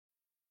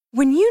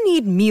When you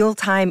need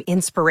mealtime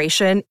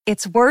inspiration,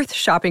 it's worth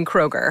shopping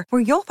Kroger,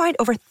 where you'll find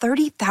over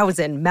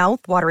 30,000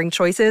 mouth-watering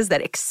choices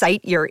that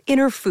excite your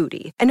inner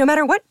foodie. And no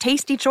matter what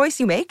tasty choice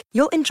you make,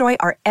 you'll enjoy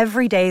our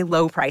everyday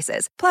low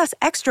prices, plus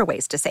extra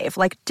ways to save,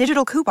 like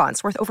digital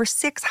coupons worth over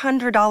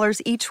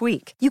 $600 each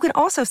week. You can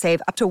also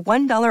save up to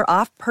 $1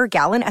 off per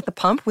gallon at the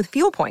pump with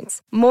fuel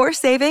points. More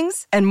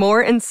savings and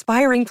more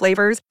inspiring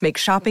flavors make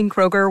shopping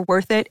Kroger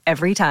worth it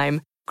every time.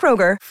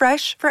 Kroger,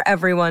 fresh for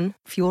everyone.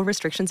 Fuel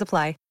restrictions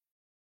apply.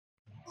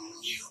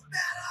 You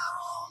better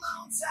hold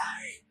on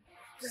tight,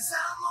 'cause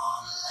I'm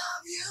gonna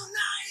love you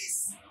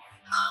nice.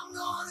 I'm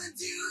gonna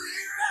do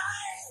it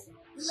right.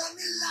 Let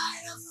me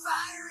light a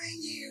fire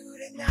in you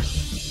tonight.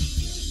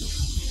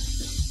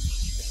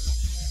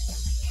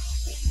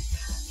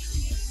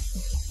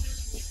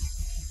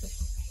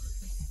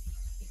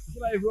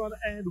 G'day everyone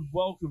and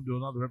welcome to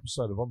another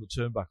episode of On the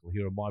Turnbuckle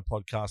here on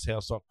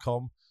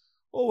mypodcasthouse.com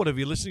or whatever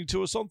you're listening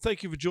to us on.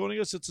 Thank you for joining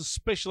us. It's a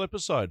special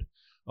episode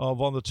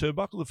of On the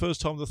Turnbuckle, the first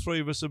time the three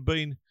of us have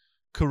been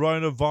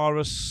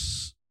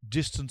coronavirus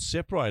distance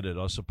separated,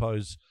 I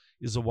suppose,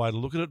 is the way to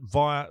look at it,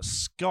 via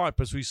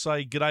Skype, as we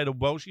say g'day to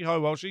Welshie. Hi,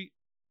 Welshie.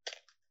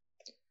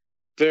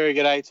 Very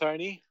g'day,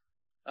 Tony.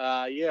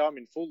 Yeah, I'm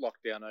in full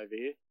lockdown over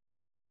here.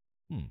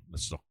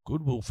 That's not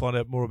good. We'll find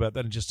out more about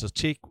that in just a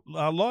tick.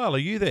 Lyle, are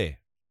you there?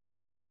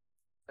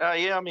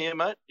 Yeah, I'm here,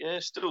 mate. Yeah,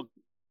 still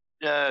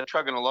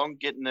trugging along,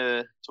 getting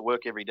to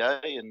work every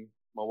day, and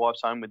my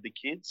wife's home with the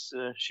kids.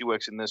 She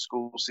works in the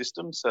school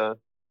system, so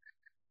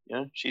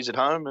she's at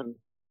home and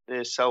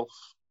they're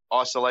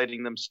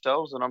self-isolating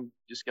themselves, and I'm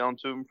just going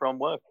to and from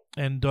work.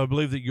 And I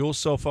believe that you're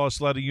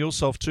self-isolating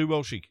yourself too,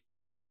 Welshie.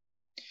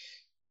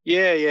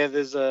 Yeah.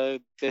 There's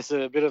a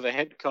bit of a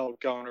head cold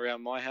going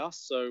around my house,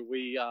 so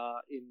we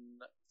are in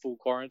full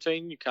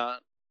quarantine. You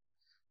can't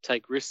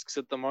take risks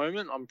at the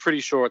moment. I'm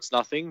pretty sure it's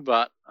nothing,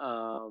 but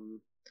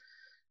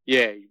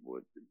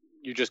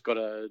you just got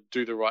to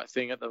do the right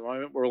thing at the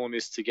moment. We're all in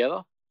this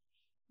together.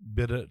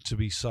 Better to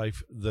be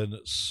safe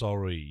than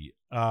sorry.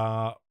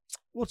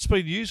 What's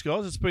been news,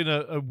 guys? It's been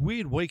a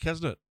weird week,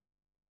 hasn't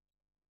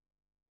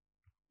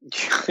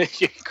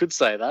it? You could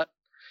say that.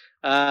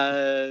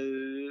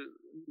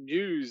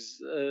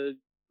 News.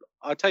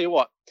 I tell you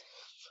what,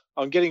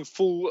 I'm getting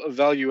full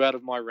value out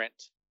of my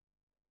rent.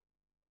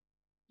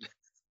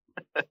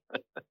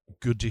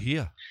 Good to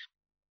hear.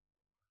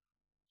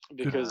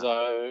 Because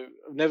I've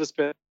never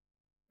spent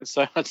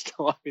so much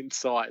time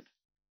inside.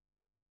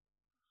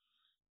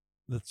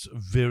 That's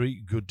very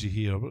good to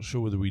hear. I'm not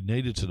sure whether we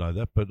needed to know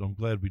that, but I'm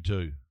glad we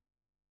do.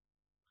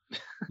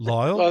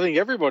 Lyle? Well, I think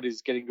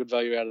everybody's getting good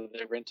value out of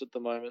their rent at the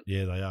moment.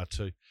 Yeah, they are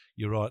too.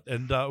 You're right.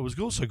 And it was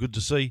also good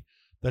to see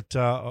that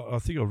I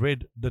think I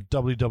read that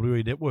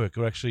WWE Network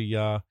are actually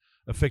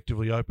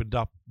effectively opened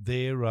up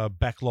their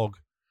backlog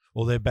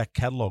or their back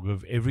catalogue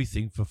of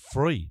everything for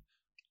free,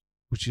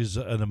 which is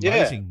an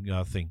amazing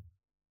thing.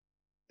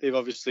 They've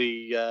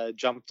obviously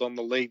jumped on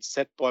the lead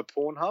set by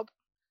Pornhub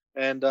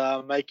and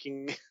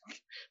making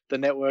the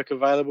network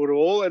available to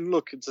all. And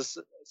look,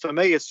 for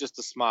me, it's just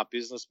a smart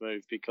business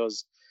move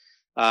because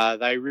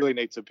they really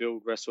need to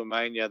build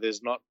WrestleMania.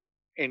 There's not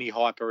any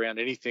hype around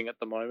anything at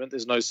the moment.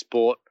 There's no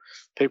sport.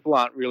 People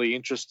aren't really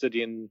interested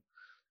in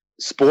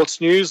sports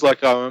news.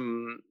 Like I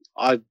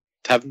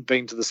haven't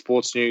been to the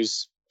sports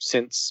news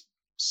since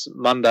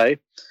Monday.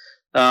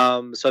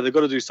 So they've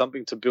got to do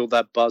something to build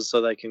that buzz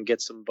so they can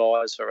get some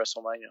buys for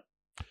WrestleMania.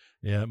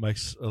 Yeah, it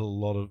makes a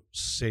lot of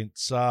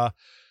sense.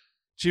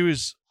 It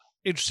was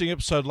interesting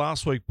episode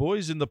last week,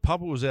 boys. In the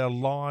Pub, it was our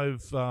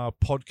live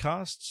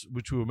podcast,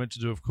 which we were meant to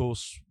do, of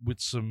course,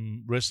 with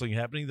some wrestling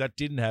happening. That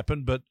didn't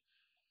happen, but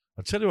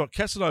I tell you what,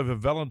 Casanova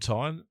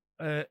Valentine,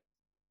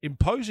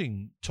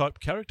 imposing type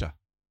character.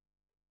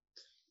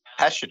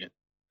 Passionate.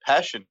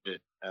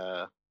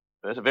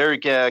 Very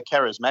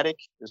charismatic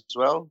as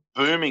well.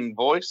 Booming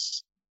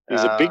voice.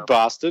 He's a big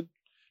bastard.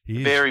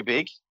 Very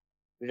big.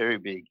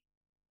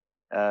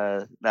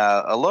 A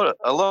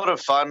lot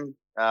of fun.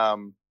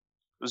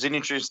 It was an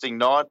interesting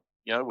night.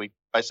 We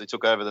basically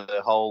took over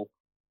the whole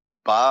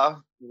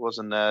bar. It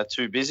wasn't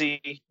too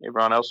busy.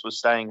 Everyone else was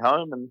staying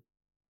home, and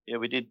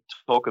we did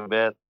talk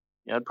about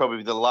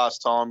probably the last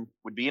time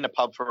we'd be in a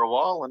pub for a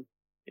while, and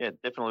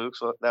it definitely looks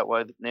like that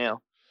way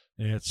now.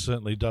 Yeah, it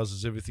certainly does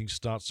as everything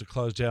starts to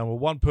close down. Well,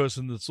 one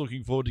person that's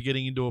looking forward to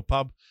getting into a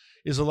pub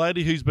is a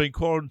lady who's been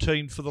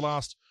quarantined for the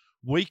last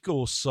week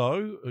or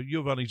so.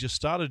 You've only just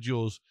started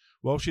yours.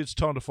 Well, it's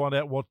time to find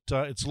out what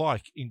it's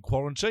like in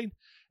quarantine.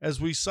 As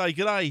we say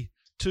g'day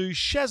to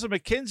Shazza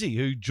McKenzie,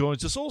 who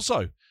joins us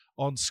also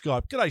on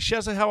Skype. G'day,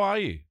 Shazza. How are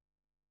you?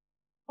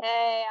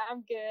 Hey,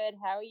 I'm good.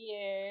 How are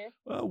you?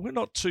 Well, we're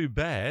not too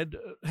bad.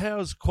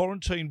 How's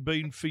quarantine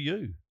been for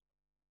you?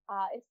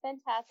 It's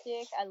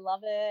fantastic. I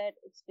love it.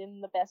 It's been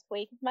the best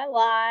week of my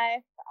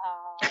life.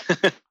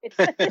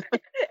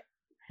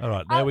 All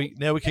right, now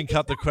we can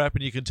cut the crap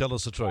and you can tell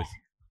us the truth.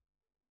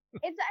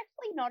 It's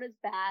actually not as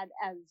bad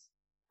as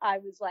I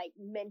was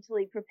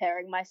mentally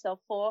preparing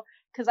myself for,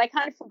 because I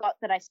kind of forgot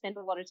that I spend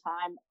a lot of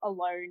time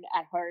alone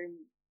at home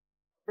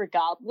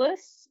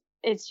regardless.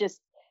 It's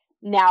just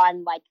now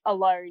I'm like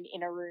alone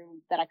in a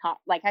room that I can't,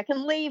 like, I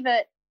can leave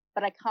it,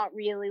 but I can't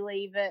really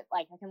leave it.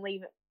 Like, I can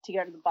leave it to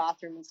go to the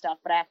bathroom and stuff,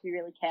 but I have to be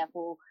really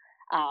careful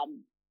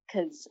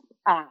because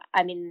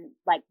I'm in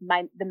like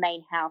the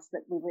main house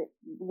that we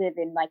live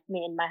in. Like,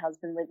 me and my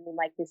husband live in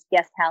like this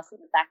guest house at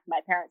the back of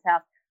my parents'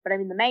 house, but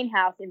I'm in the main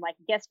house in like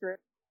a guest room.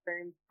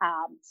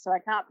 So I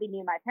can't be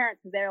near my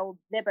parents because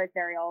they're both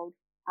very old.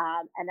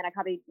 And then I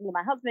can't be near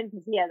my husband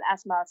because he has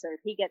asthma, so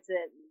if he gets it,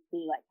 it'd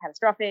be like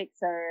catastrophic.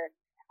 So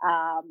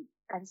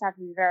I just have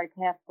to be very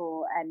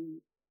careful, and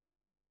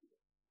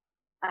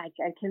I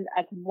can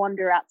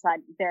wander outside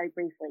very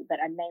briefly, but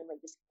I'm mainly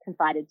just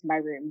confined to my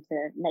room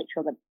to make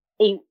sure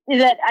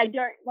that I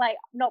don't, like,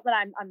 not that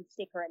I'm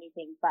sick or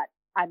anything, but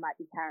I might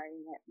be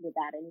carrying it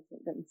without any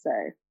symptoms. So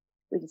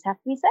we just have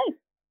to be safe,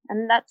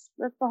 and that's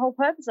the whole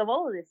purpose of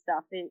all of this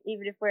stuff.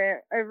 Even if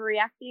we're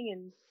overreacting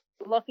and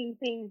locking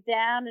things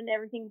down and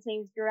everything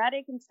seems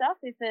dramatic and stuff,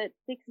 if it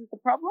fixes the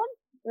problem,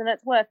 then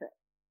it's worth it.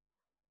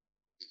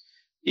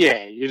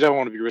 Yeah, you don't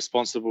want to be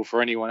responsible for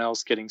anyone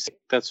else getting sick,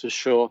 that's for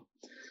sure.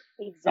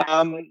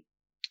 Exactly.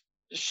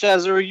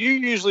 Shazza, are you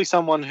usually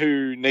someone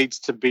who needs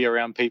to be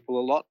around people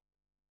a lot?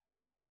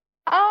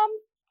 I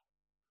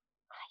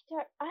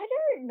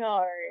don't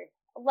know.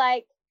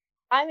 Like,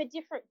 I'm a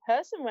different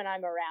person when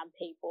I'm around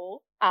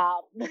people. But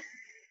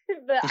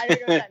I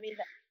don't know if that means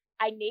that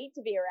I need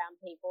to be around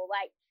people.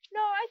 Like, no,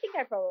 I think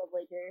I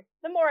probably do.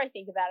 The more I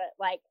think about it,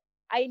 like,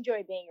 I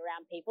enjoy being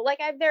around people. Like,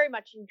 I very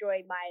much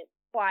enjoy my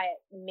quiet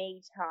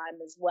me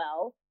time as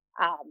well.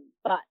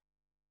 But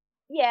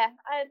yeah,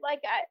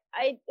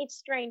 it's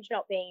strange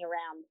not being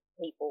around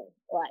people,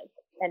 like,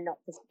 and not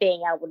just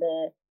being able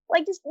to,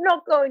 like, just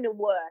not going to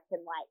work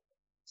and like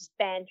just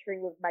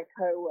bantering with my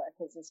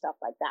coworkers and stuff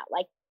like that.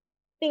 Like,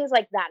 things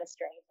like that are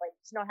strange. Like,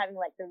 just not having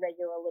like the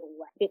regular little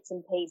like bits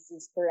and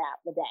pieces throughout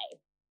the day.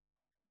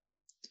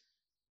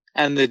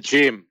 And the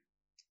gym.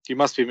 You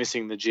must be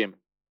missing the gym.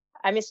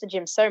 I miss the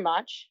gym so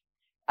much.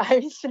 I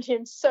miss the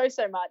gym so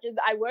much.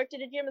 I worked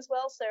at a gym as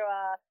well, so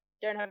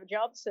don't have a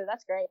job, so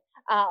that's great.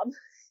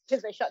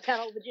 Because they shut down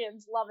all the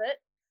gyms. Love it.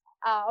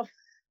 I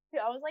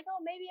was like,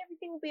 oh, maybe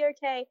everything will be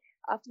okay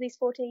after these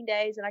 14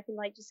 days, and I can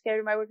like just go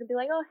to my work and be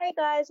like, oh, hey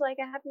guys, like,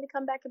 I happened to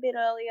come back a bit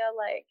earlier,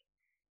 like,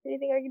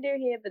 anything I can do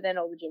here? But then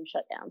all the gyms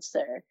shut down.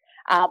 So,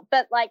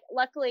 but like,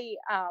 luckily,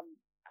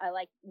 I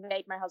like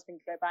made my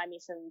husband go buy me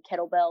some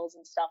kettlebells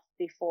and stuff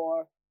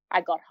before I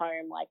got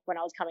home. Like, when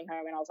I was coming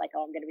home and I was like,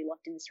 oh, I'm going to be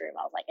locked in this room.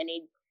 I was like, I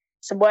need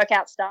some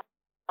workout stuff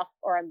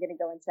or I'm going to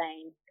go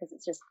insane, because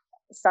it's just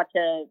such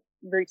a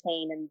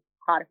routine and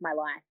part of my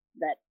life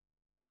that,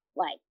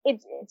 like,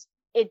 it's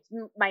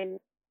my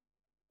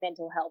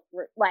mental health.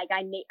 Like,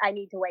 I need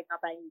to wake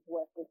up. I need to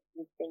work with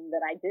this thing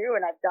that I do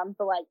and I've done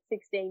for like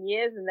 16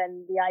 years. And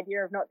then the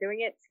idea of not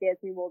doing it scares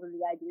me more than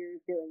the idea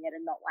of doing it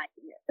and not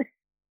liking it.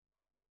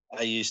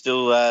 Are you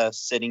still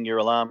setting your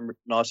alarm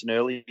nice and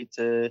early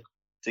to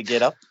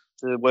get up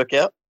to work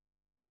out?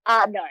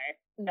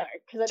 No,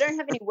 because I don't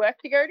have any work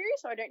to go to,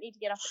 so I don't need to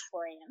get up at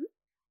 4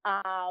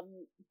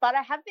 a.m. But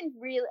I've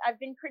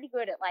been pretty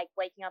good at like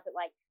waking up at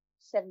like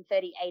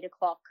 7:30, 8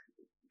 o'clock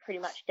pretty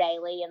much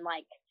daily, and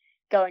like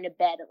going to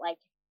bed at like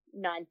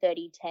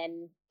 9:30,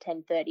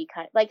 10:30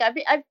 kind of. Like, I've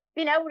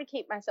been able to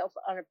keep myself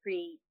on a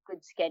pretty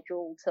good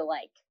schedule to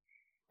like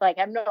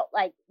I'm not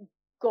like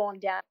gone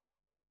down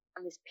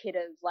this pit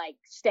of like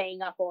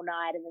staying up all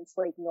night and then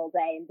sleeping all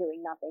day and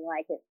doing nothing.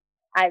 Like,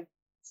 I've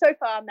so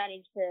far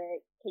managed to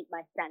keep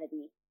my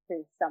sanity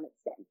to some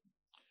extent.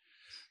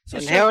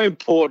 And how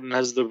important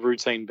has the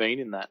routine been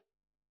in that?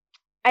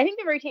 I think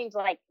the routine's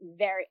like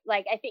very,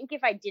 like, I think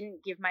if I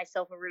didn't give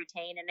myself a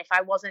routine, and if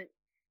I wasn't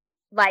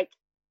like,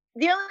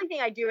 the only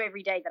thing I do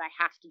every day that I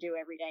have to do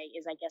every day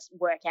is, I guess,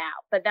 work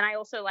out. But then I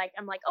also like,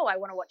 I'm like, oh, I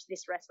want to watch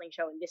this wrestling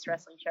show and this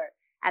wrestling show,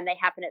 and they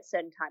happen at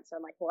certain times. So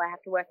I'm like, well, I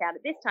have to work out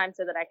at this time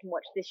so that I can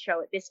watch this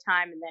show at this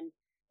time. And then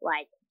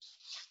like,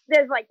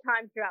 there's like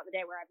times throughout the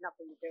day where I have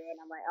nothing to do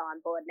and I'm like, oh, I'm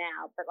bored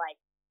now. But like,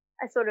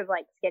 I sort of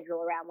like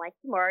schedule around like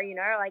tomorrow, you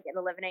know, like at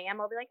 11 a.m.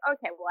 I'll be like,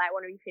 okay, well, I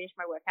want to be finished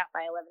my workout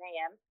by 11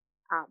 a.m.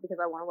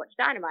 Because I want to watch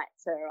Dynamite.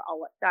 So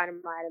I'll watch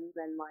Dynamite, and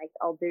then like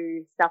I'll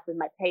do stuff with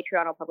my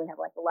Patreon. I'll probably have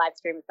like a live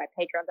stream with my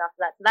Patreons after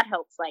that. So that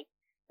helps, like,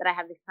 that I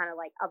have this kind of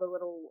like other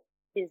little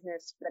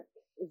business that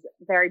is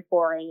very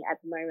boring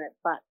at the moment,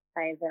 but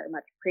I very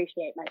much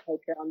appreciate my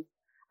Patreons,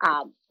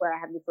 where I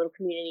have this little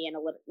community and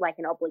like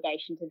an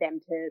obligation to them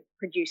to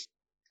produce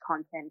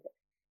content,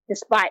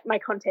 despite my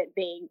content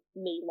being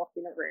me locked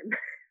in a room.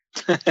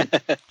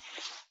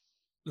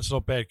 It's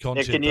not bad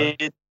content.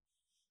 Yeah,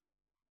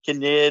 can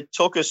you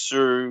talk us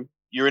through,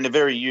 you're in a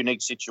very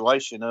unique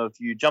situation of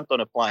you jumped on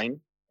a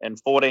plane and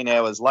 14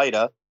 hours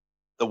later,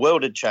 the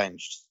world had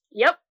changed.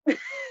 Yep.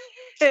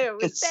 It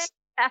was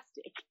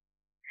fantastic.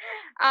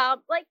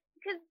 Like,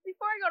 because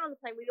before I got on the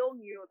plane, we all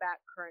knew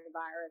about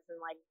coronavirus, and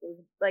like, it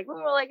was like, we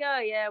were like, oh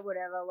yeah,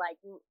 whatever, like,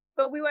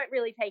 but we weren't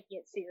really taking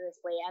it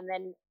seriously. And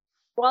then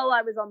while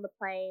I was on the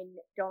plane,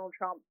 Donald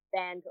Trump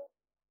banned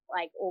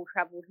like all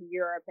travel to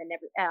Europe and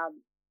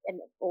and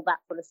all that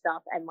sort of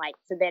stuff. And like,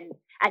 so then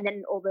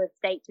all the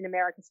states in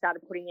America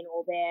started putting in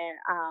all their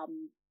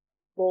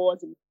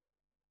laws and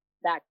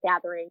that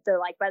gathering. So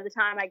like by the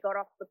time I got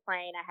off the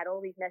plane, I had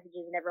all these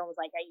messages and everyone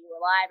was like, are you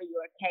alive? Are you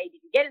okay?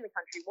 Did you get in the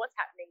country? What's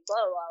happening?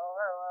 Blah, blah, blah,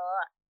 blah,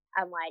 blah.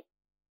 And like,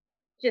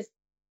 just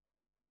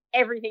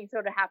everything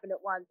sort of happened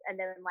at once. And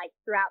then like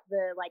throughout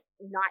the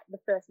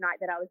first night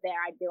that I was there,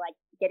 I'd be like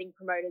getting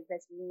promoters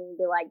messaging me and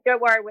be like,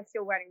 don't worry, we're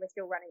still running.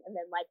 And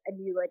then like a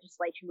new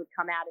legislation would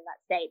come out in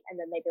that state.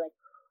 And then they'd be like,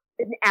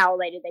 an hour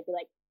later, they'd be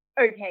like,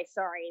 okay,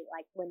 sorry,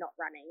 like we're not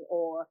running,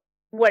 or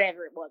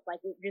whatever it was. Like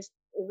it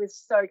was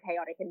so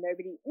chaotic and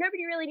nobody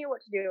really knew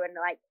what to do. And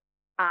like,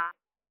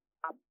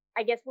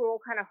 I guess we're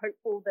all kind of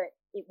hopeful that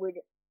it would,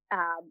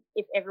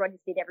 if everyone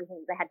just did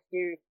everything they had to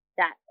do,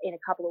 that in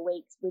a couple of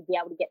weeks we'd be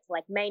able to get to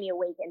like Mania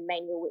week, and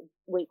Mania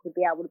week would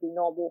be able to be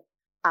normal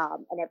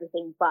and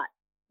everything. But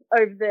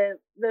over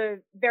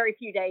the very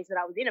few days that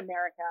I was in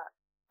America,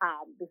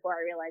 before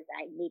I realized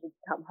I needed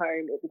to come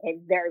home, it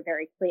became very,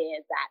 very clear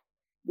that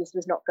this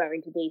was not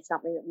going to be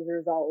something that was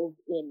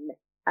resolved in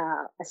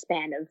a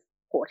span of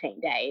 14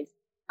 days,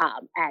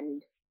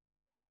 and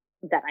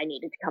that I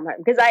needed to come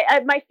home. Because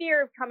my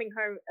fear of coming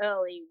home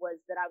early was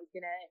that I was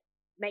going to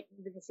make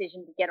the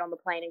decision to get on the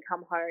plane and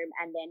come home,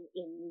 and then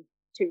in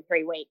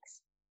 2-3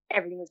 weeks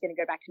everything was going to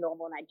go back to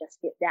normal, and I just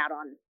skipped out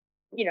on,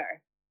 you know,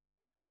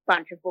 a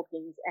bunch of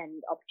bookings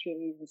and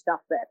opportunities and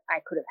stuff that I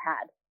could have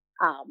had.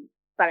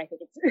 But I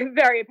think it's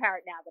very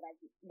apparent now that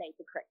I've made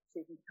the correct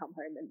decision to come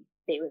home and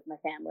be with my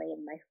family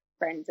and my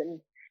friends,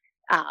 and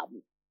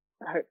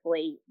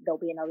hopefully there'll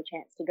be another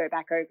chance to go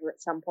back over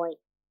at some point.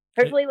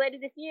 Hopefully later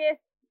this year,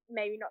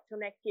 maybe not till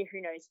next year,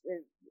 who knows.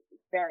 It's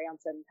a very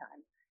uncertain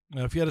time.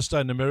 Now, if you had to stay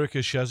in America,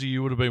 Shazzy,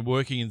 you would have been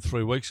working in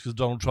 3 weeks because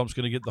Donald Trump's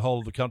going to get the whole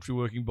of the country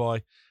working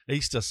by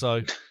Easter.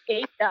 So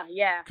Easter,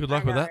 yeah. Good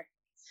luck with that.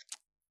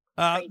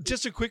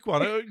 Just a quick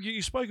one.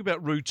 You spoke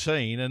about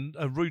routine, and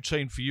a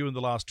routine for you in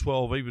the last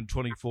 12, even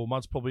 24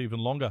 months, probably even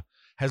longer,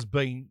 has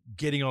been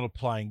getting on a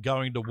plane,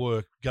 going to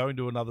work, going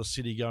to another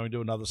city, going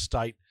to another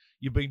state.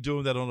 You've been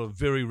doing that on a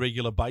very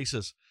regular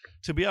basis.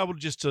 To be able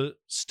just to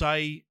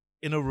stay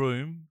in a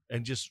room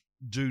and just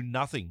do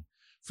nothing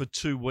for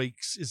 2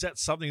 weeks, is that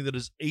something that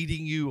is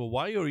eating you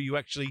away, or are you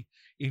actually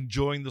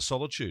enjoying the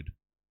solitude?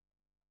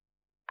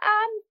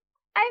 I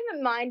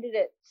haven't minded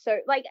it. So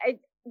like,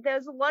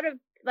 there's a lot of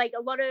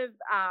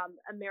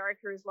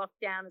America is locked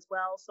down as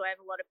well, so I have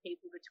a lot of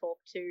people to talk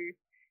to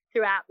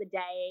throughout the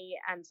day,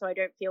 and so I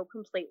don't feel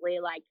completely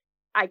like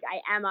I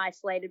am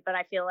isolated, but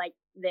I feel like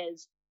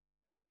there's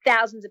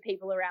thousands of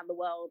people around the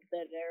world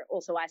that are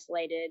also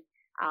isolated,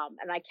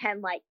 and I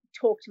can like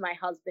talk to my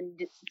husband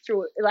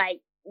through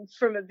like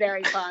from a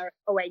very far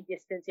away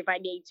distance if I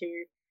need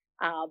to,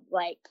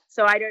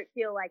 so I don't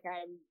feel like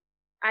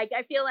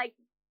I feel like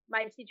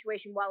my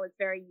situation, while it's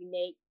very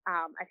unique,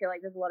 I feel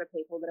like there's a lot of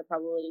people that are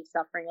probably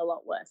suffering a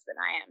lot worse than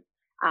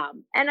I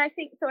am, and I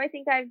think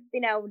I've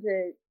been able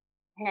to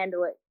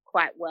handle it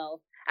quite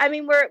well. I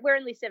mean, we're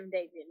only 7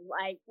 days in.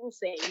 Like, we'll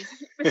see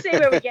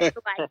where we get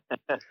to. Like,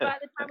 by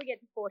the time we get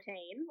to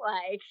 14,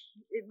 like,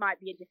 it might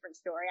be a different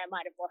story. I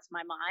might have lost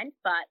my mind,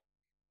 but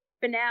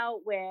for now,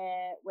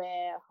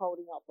 we're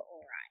holding up all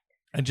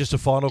right. And just a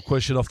final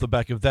question off the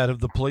back of that: have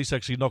the police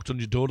actually knocked on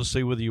your door to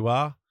see whether you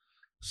are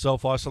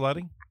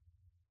self-isolating?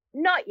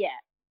 Not yet,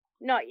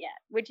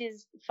 which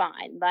is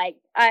fine. Like,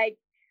 I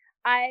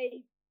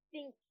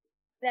think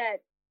that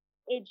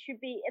it should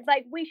be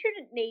like, we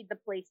shouldn't need the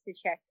police to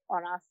check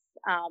on us.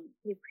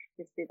 People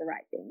should just do the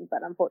right thing,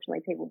 but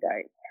unfortunately people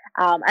don't.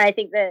 And I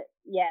think that,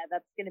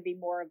 that's going to be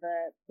more of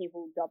a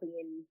people dobbing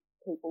in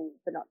people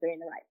for not doing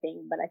the right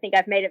thing. But I think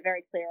I've made it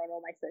very clear on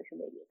all my social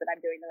media that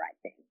I'm doing the right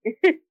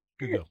thing.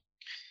 Good girl.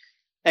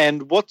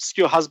 And what's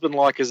your husband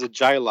like as a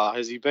jailer?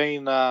 Has he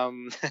been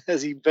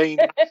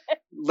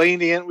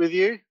lenient with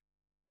you?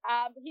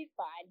 He's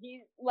fine.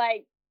 He's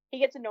like, he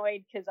gets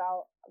annoyed because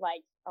I'll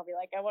be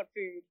like, I want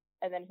food,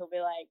 and then he'll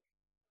be like,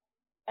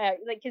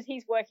 because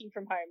he's working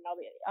from home, and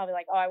I'll be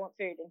like, oh, I want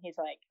food, and he's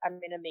like, I'm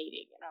in a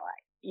meeting, and I'm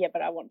like, yeah,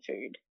 but I want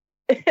food.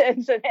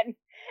 And so then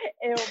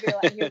he'll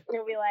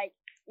be like,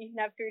 you can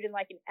have food in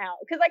like an hour,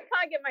 because I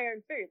can't get my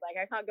own food. Like,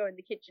 I can't go in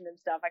the kitchen and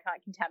stuff. I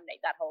can't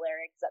contaminate that whole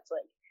area because that's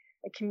like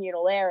a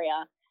communal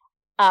area.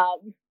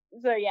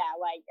 So yeah,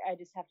 like, I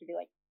just have to be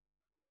like,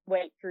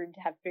 wait for him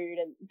to have food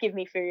and give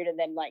me food, and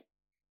then like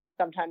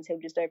sometimes he'll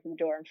just open the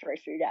door and throw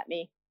food at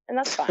me, and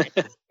that's fine.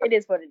 It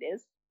is what it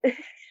is.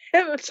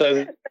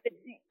 So,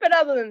 but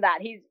other than that,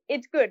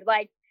 it's good.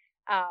 Like,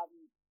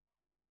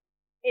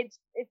 it's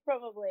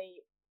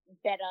probably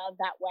better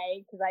that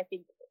way, because I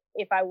think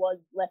if I was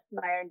left to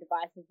my own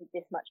devices with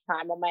this much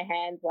time on my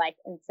hands, like,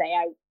 and say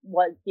I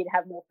did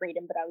have more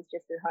freedom, but I was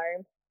just at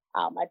home,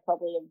 I'd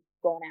probably have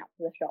gone out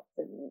to the shops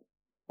and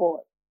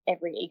bought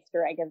every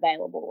Easter egg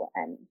available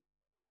and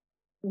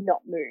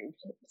not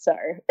moved. So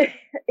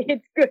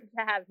it's good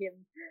to have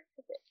him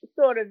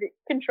sort of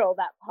control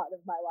that part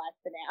of my life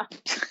for now.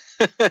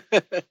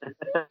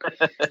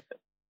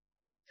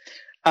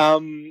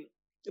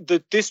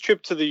 This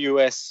trip to the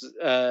US,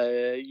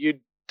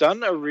 you'd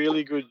done a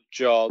really good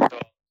job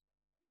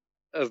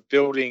of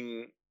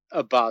building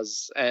a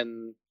buzz,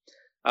 and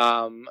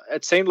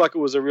it seemed like it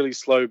was a really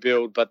slow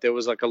build, but there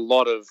was like a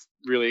lot of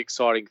really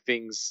exciting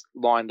things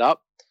lined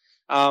up.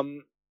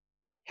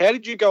 How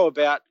did you go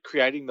about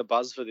creating the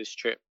buzz for this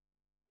trip?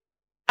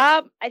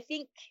 I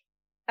think,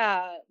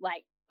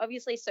 like,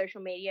 obviously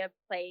social media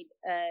played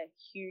a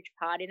huge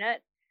part in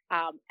it.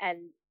 And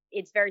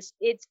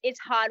it's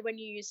hard when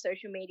you use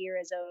social media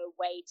as a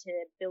way to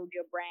build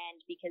your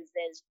brand, because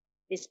there's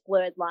this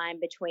blurred line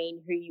between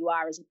who you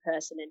are as a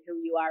person and who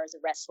you are as a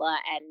wrestler,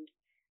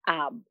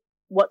 and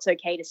what's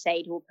okay to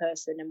say to a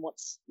person and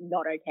what's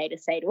not okay to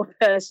say to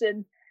a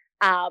person.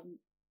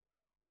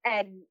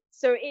 And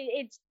so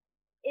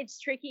it's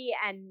tricky,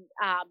 and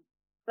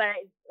but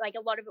like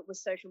a lot of it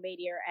was social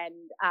media,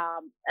 and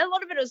a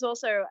lot of it was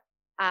also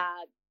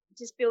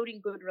just building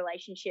good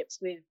relationships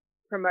with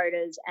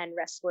promoters and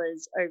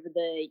wrestlers over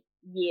the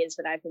years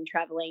that I've been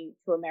traveling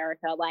to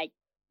America. Like,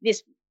 I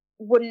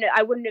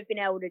wouldn't have been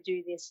able to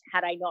do this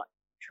had I not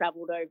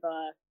traveled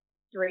over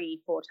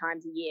 3-4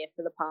 times a year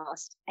for the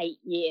past 8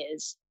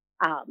 years,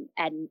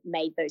 and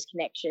made those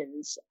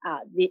connections.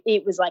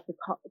 It was like a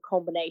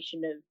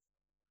combination of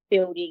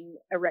building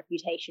a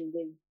reputation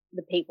with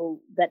the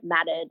people that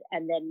mattered,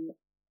 and then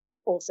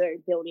also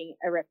building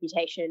a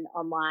reputation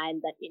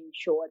online that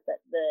ensured that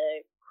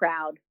the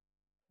crowd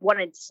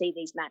wanted to see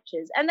these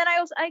matches. And then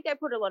I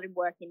put a lot of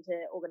work into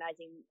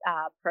organizing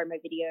promo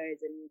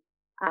videos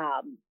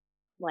and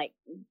like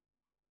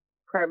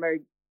promo,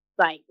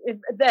 like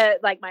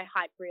my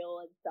hype reel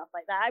and stuff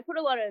like that. I put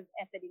a lot of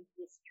effort into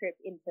this trip,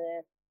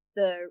 into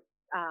the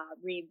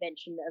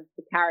reinvention of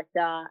the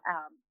character,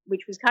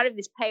 which was kind of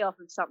this payoff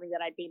of something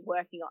that I'd been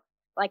working on.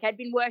 Like, I'd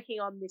been working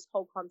on this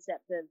whole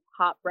concept of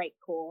Heartbreak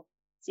Core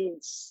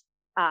since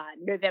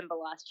November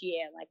last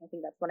year. Like, I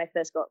think that's when I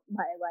first got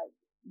my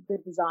the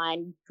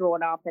design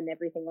drawn up and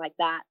everything like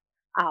that,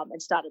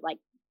 and started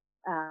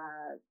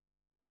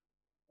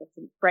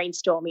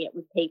brainstorming it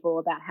with people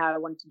about how I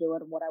wanted to do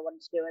it and what I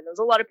wanted to do. And there was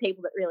a lot of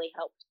people that really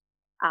helped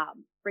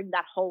bring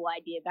that whole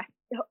idea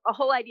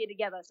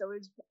together. So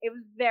it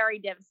was very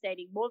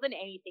devastating. More than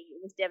anything,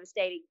 it was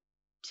devastating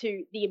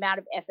to the amount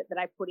of effort that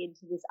I put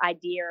into this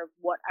idea of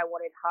what I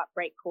wanted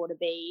Heartbreak Core to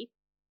be,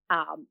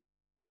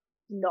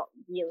 not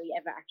really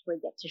ever actually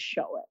get to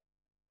show it,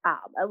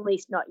 at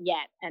least not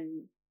yet.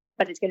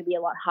 But it's going to be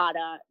a lot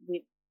harder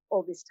with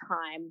all this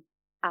time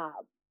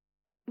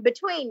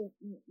between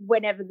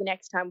whenever the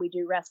next time we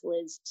do wrestle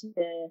is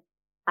to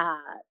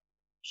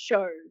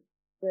show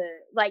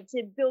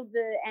to build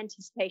the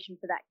anticipation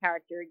for that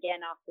character again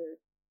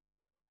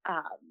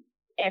after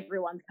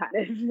everyone's kind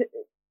of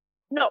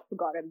not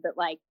forgotten, but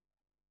like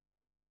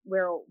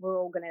we're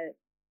all gonna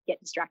get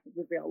distracted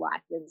with real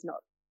life.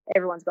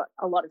 Everyone's got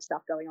a lot of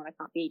stuff going on. I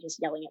can't be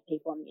just yelling at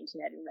people on the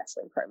internet and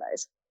wrestling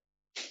promos.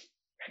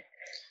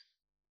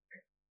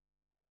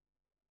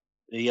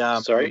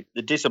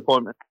 The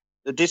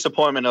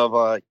disappointment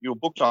of you were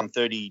booked on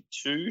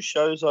 32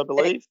 shows, I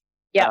believe.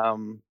 Yeah.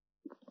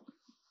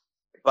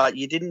 But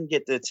you didn't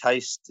get to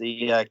taste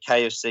the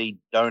KFC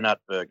donut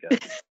burger,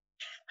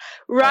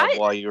 right?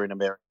 While you were in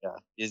America.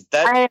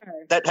 That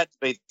had to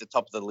be at the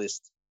top of the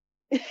list?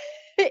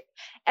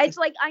 It's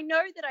like, I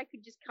know that I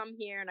could just come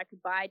here and I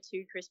could buy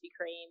 2 Krispy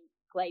Kreme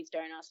glazed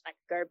donuts, and I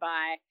could go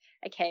buy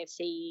a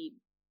KFC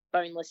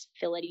boneless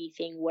fillet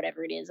thing,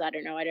 whatever it is. I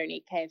don't know. I don't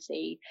eat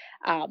KFC.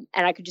 And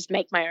I could just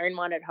make my own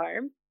one at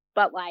home.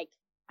 But like,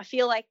 I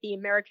feel like the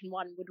American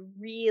one would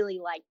really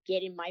like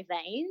get in my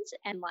veins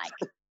and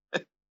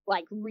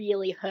like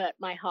really hurt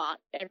my heart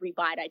every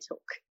bite I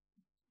took.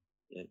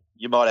 Yeah,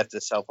 you might have to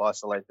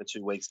self-isolate for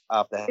 2 weeks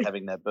after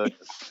having that burger.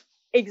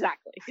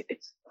 Exactly.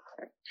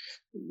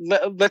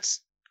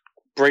 Let's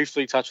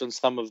briefly touch on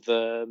some of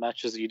the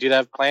matches that you did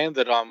have planned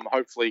that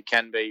hopefully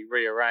can be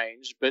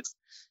rearranged. But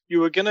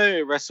you were going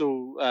to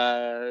wrestle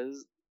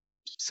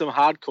some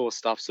hardcore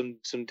stuff, some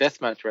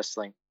deathmatch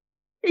wrestling.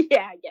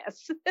 Yeah, I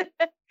guess.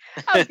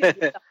 I was gonna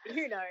do something.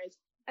 Who knows?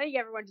 I think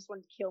everyone just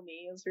wanted to kill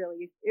me.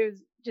 It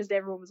was just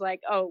everyone was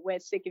like, "Oh, we're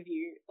sick of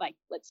you. Like,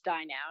 let's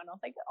die now." And I was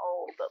like,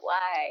 "Oh, but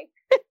why?"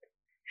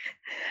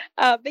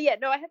 But yeah,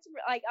 no, I had some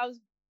I was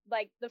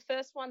like, the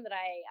first one that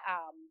I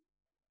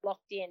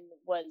locked in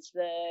was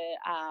the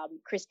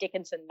Chris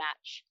Dickinson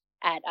match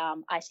at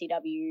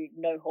ICW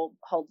No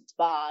Holds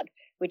Barred,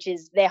 which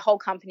is their whole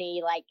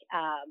company,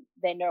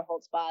 their No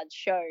Holds Barred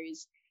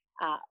shows.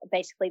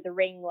 Basically, the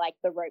ring, like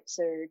the ropes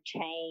are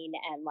chain,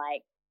 and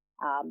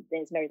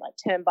there's no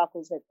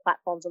turnbuckles. There's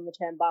platforms on the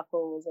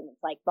turnbuckles, and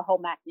it's like the whole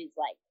match is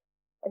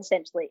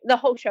essentially the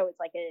whole show is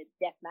like a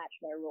death match,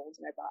 no rules,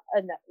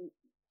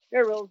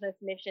 no rules, no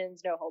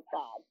submissions, no holds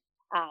barred.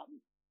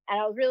 And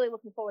I was really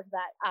looking forward to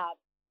that.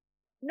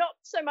 Not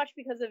so much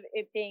because of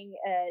it being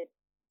a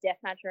death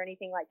match or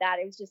anything like that.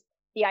 It was just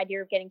the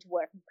idea of getting to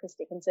work with Chris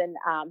Dickinson,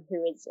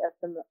 who is a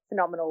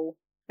phenomenal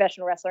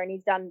professional wrestler, and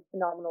he's done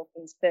phenomenal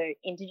things for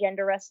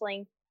intergender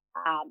wrestling.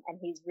 And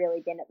he's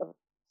really been at the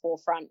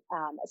forefront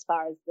as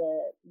far as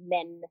the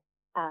men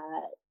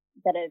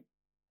that are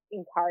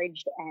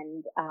encouraged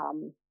and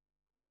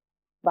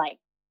like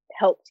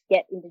helped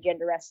get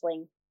intergender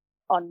wrestling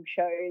on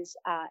shows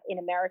in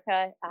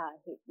America.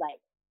 Like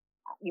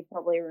you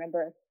probably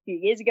remember a few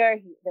years ago,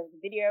 there was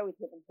a video with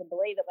him and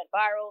Kimberly that went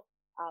viral,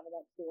 and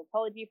that's an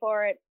apology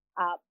for it.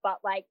 But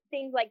like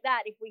things like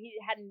that, if he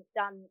hadn't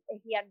done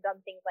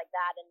things like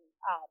that, and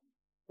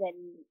then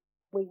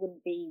we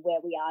wouldn't be where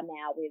we are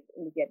now with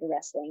intergender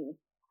wrestling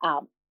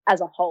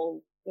as a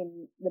whole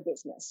in the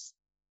business.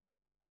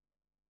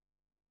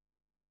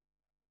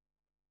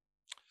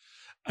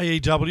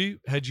 AEW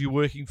had you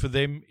working for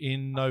them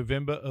in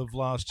November of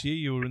last year.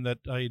 You were in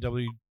that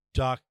AEW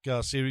Dark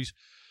series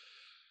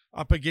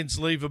up against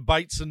Leva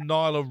Bates and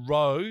Nyla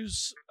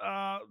Rose.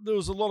 There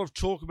was a lot of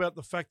talk about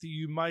the fact that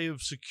you may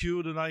have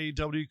secured an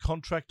AEW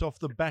contract off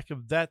the back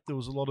of that. There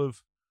was a lot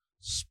of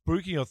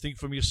spruiking, I think,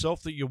 from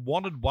yourself that you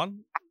wanted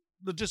one.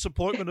 The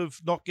disappointment of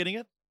not getting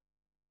it?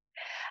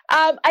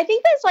 I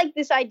think there's like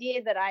this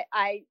idea that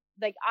I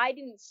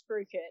didn't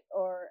spruik it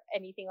or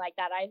anything like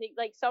that. I think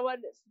like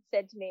someone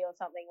said to me or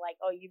something like,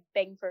 "Oh, you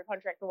begged for a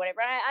contract or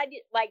whatever." I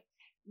did like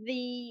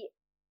the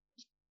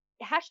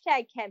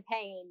hashtag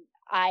campaign.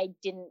 I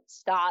didn't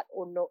start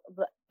or not,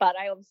 but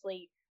I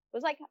obviously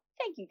was like,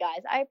 "Thank you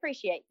guys, I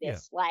appreciate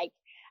this." Yeah. Like,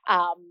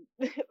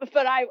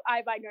 but I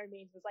by no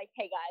means was like,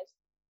 "Hey guys,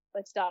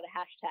 let's start a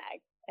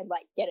hashtag and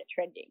like get it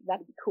trending.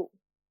 That'd be cool."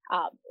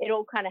 It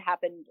all kind of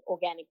happened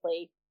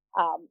organically.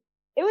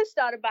 It was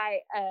started by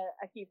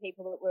a few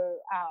people that were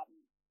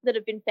that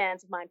have been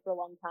fans of mine for a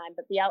long time,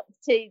 but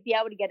to be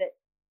able to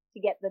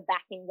get the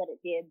backing that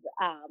it did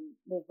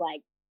with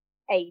like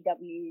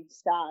AEW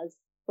stars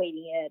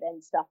tweeting it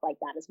and stuff like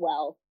that as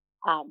well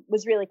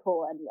was really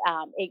cool, and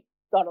it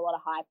got a lot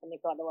of hype and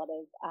it got a lot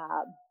of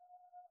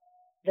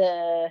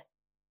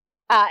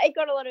it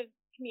got a lot of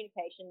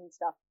communication and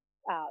stuff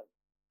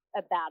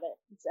about it,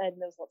 and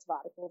there was lots of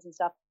articles and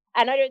stuff.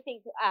 And I don't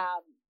think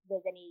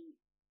there's any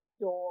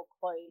door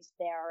closed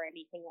there or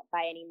anything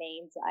by any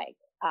means. I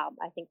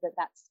think that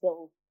that's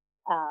still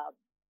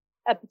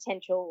a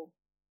potential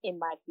in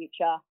my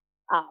future,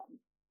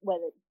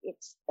 whether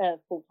it's a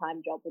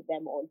full-time job with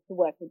them or to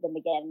work with them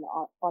again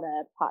on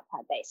a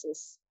part-time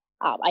basis.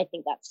 I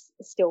think that's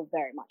still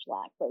very much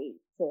likely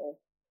to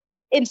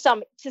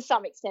some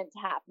extent to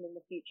happen in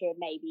the future,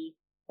 maybe,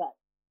 but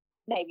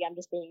maybe I'm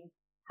just being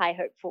high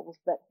hopeful,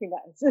 but who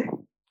knows?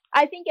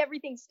 I think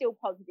everything's still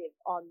positive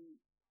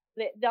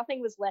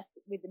nothing was left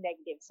with the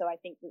negative, so I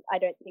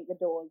don't think the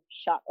door's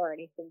shut or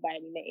anything by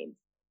any means.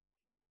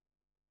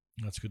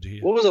 That's good to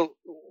hear. What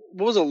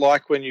was it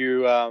like when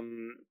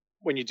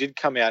you did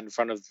come out in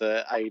front of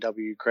the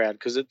AEW crowd?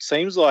 Because it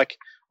seems like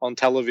on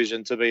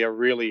television to be a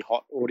really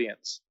hot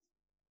audience.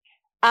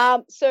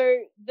 So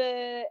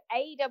the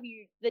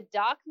AEW, the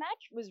dark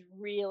match was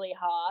really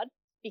hard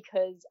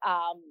because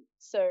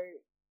so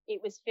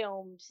it was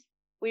filmed.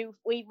 We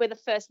were the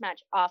first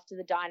match after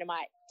the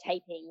Dynamite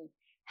taping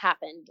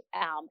happened,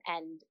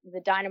 and the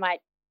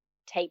Dynamite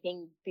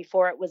taping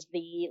before it was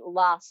the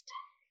last.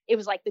 It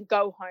was like the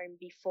go home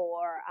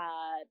before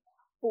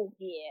Full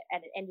Gear,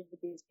 and it ended with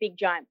this big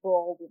giant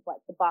brawl with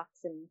like the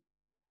Bucks and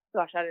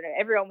gosh, I don't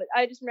know.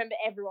 I just remember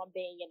everyone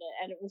being in it,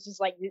 and it was just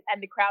like,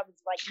 and the crowd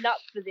was like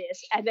nuts for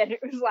this, and then it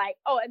was like,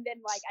 oh, and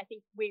then like I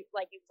think it was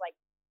like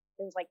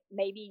there was like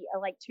maybe a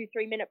like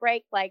 2-3 minute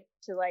break like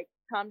to like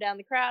calm down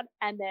the crowd,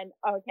 and then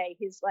okay,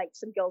 here's like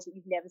some girls that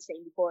you've never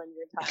seen before in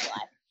your entire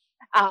life.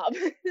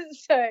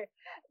 So,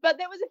 but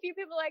there was a few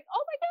people like,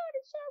 oh my god,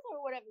 it's Shazza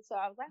or whatever. So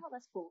I was like, oh,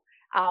 that's cool.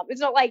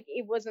 It's not like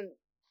it wasn't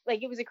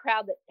like it was a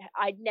crowd that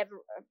I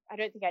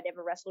don't think I'd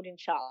ever wrestled in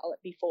Charlotte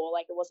before.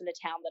 Like it wasn't a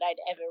town that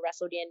I'd ever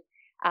wrestled in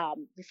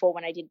before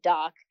when I did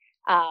Dark.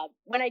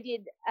 When I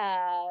did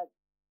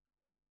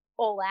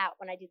All Out,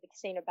 when I did the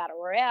Casino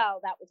Battle Royale,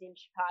 that was in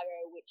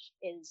Chicago, which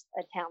is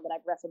a town that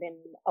I've wrestled in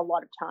a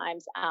lot of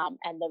times.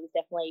 And there was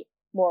definitely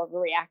more of a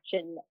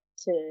reaction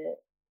to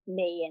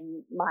me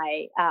and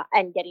my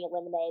and getting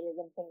eliminated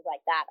and things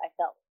like that, I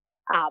felt.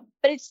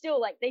 But it's still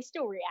like they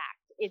still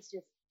react. It's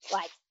just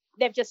like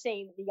they've just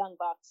seen the Young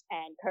Bucks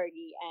and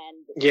Cody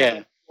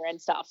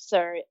and stuff,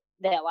 so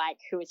they're like,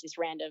 who is this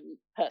random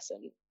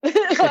person?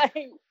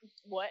 Like,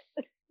 what?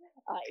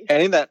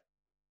 And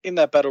in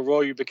that battle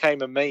royal, you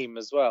became a meme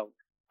as well.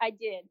 I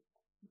did.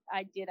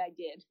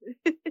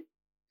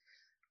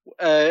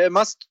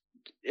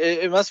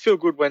 It must feel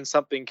good when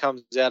something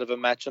comes out of a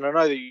match, and I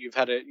know that you've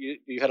had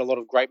a lot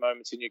of great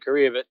moments in your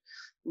career, but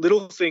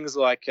little things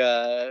like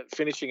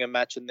finishing a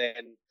match and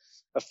then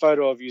a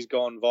photo of you's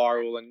gone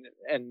viral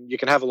and you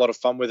can have a lot of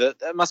fun with it.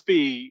 It must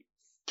be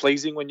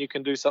pleasing when you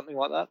can do something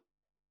like that.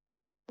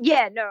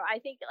 Yeah, no, I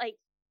think like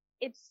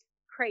it's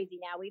crazy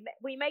now.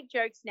 We make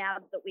jokes now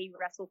that we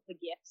wrestle for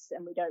gifts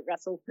and we don't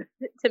wrestle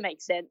to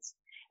make sense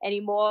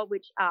anymore,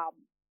 which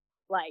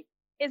like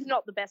is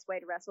not the best way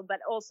to wrestle, but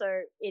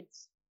also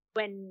it's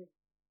when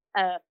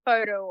a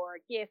photo or a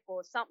gif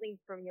or something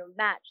from your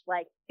match,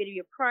 like a bit of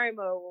your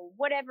promo or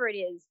whatever it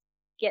is,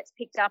 gets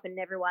picked up and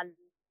everyone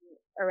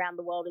around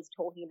the world is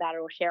talking about it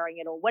or sharing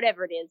it or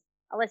whatever it is,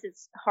 unless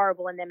it's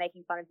horrible and they're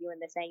making fun of you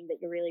and they're saying that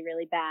you're really,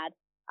 really bad,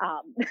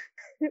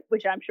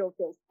 which I'm sure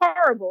feels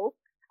horrible.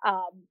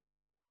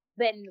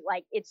 then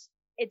like it's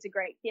a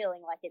great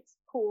feeling. Like it's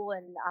cool,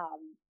 and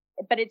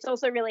but it's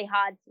also really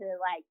hard to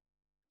like.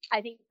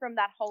 I think from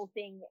that whole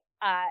thing,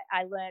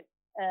 I learned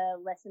a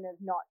lesson of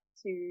not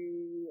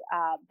to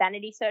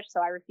vanity search.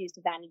 So I refuse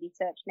to vanity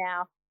search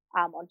now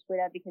on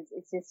Twitter, because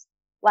it's just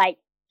like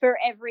for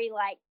every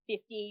like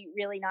 50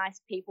 really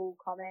nice people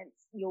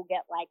comments, you'll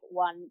get like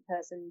one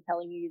person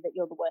telling you that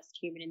you're the worst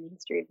human in the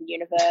history of the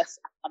universe,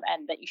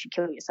 and that you should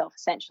kill yourself,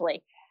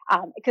 essentially.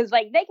 Because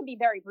like they can be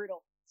very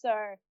brutal. So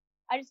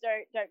I just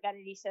don't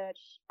vanity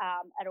search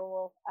at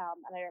all,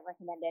 and I don't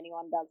recommend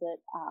anyone does it.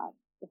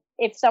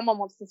 If someone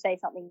wants to say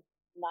something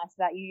nice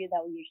about you,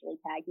 they'll usually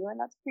tag you, and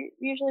that's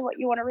usually what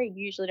you want to read.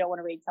 You usually don't want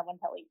to read someone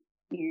telling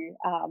you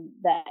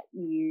that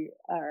you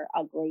are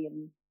ugly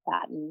and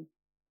fat and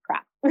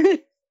crap.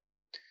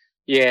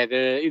 Yeah,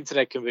 the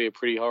internet can be a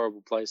pretty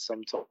horrible place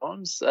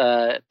sometimes.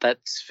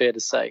 That's fair to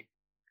say.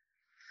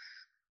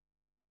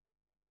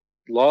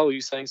 Lyle, are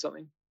you saying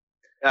something?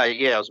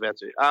 Yeah, I was about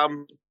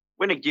to.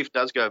 When a GIF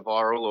does go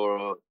viral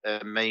or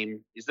a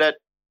meme, does that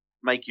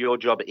make your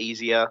job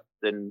easier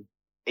than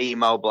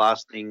email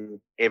blasting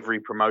every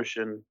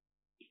promotion,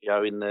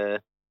 in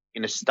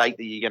a state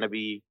that you're going to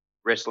be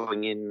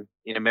wrestling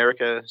in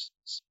America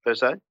per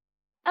se?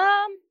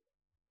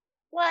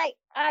 Like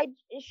I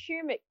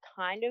assume it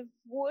kind of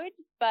would,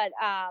 but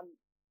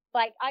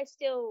like I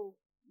still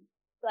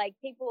like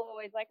people are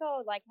always like,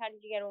 oh, like how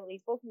did you get all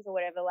these bookings or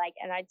whatever, like,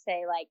 and I'd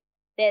say like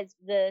there's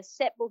the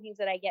set bookings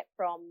that I get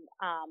from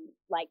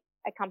like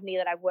a company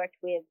that I've worked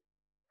with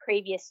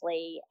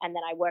previously, and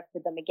then I work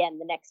with them again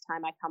the next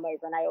time I come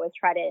over, and I always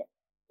try to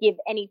give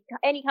any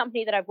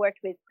company that I've worked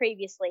with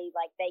previously,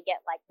 like they get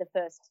like the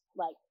first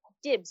like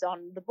dibs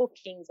on the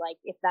bookings, like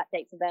if that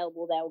date's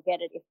available they'll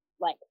get it, if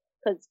like,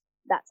 because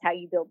that's how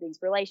you build these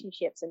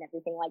relationships and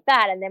everything like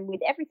that. And then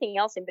with everything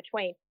else in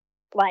between,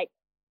 like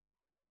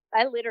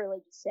I literally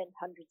just send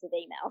hundreds of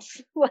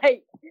emails.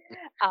 Like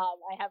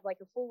I have like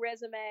a full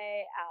resume,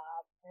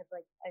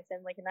 I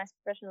send like a nice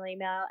professional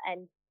email,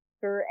 and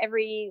for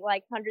every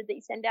like 100 that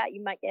you send out,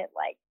 you might get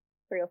like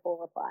 3 or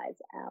 4 replies.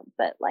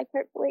 But like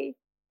hopefully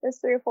those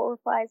 3 or 4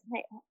 replies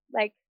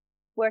like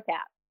work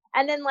out.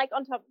 And then like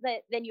on top of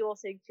that, then you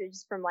also,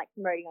 just from like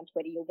promoting on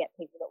Twitter, you'll get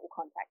people that will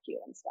contact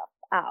you and stuff.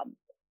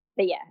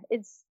 But yeah,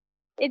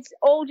 it's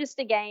all just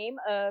a game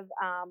of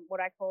what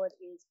I call it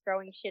is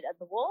throwing shit at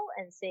the wall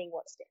and seeing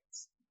what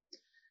sticks.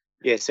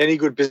 Yes, any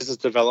good business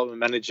development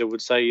manager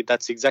would say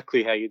that's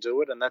exactly how you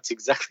do it, and that's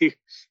exactly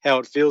how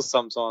it feels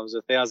sometimes.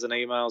 1,000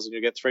 emails and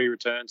you get 3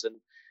 returns, and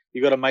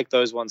you got to make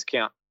those ones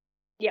count.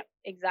 Yep,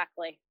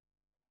 exactly.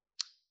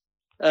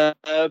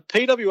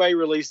 PWA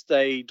released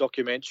a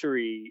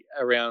documentary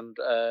around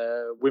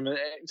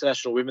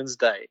International Women's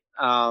Day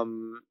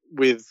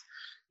with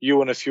you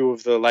and a few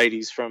of the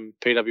ladies from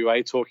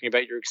PWA talking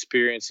about your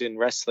experience in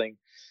wrestling.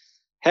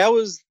 How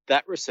was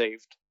that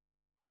received?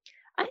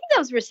 I think that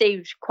was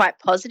received quite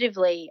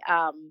positively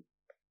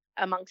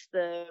amongst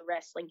the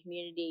wrestling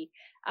community.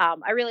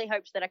 I really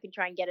hoped that I could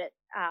try and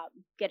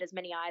get as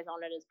many eyes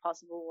on it as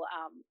possible.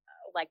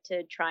 Like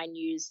to try and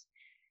use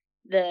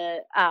the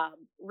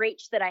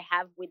reach that I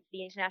have with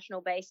the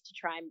international base to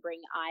try and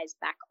bring eyes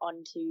back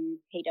onto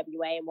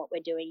PWA and what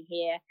we're doing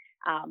here.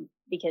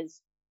 Because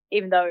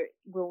even though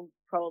we'll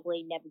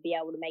probably never be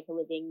able to make a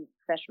living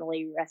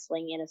professionally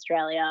wrestling in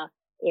Australia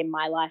in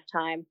my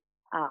lifetime,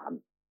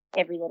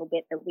 every little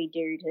bit that we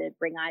do to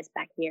bring eyes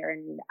back here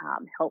and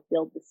help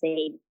build the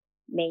scene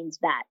means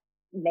that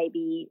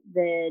maybe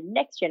the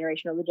next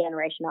generation or the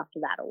generation after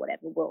that or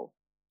whatever will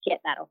get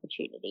that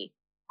opportunity.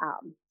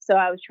 So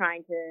I was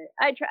trying to,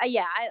 I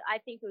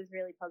think it was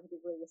really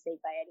positively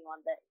received by anyone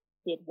that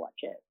did watch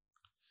it.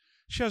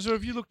 Shazza,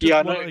 have you looked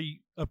at what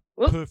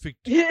a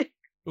perfect...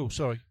 Oh,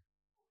 sorry.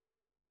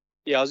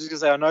 Yeah, I was just going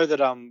to say, I know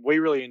that we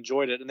really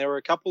enjoyed it, and there were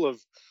a couple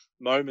of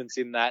moments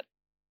in that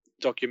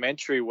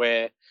documentary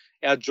where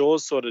our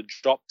jaws sort of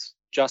dropped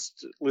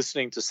just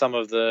listening to some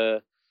of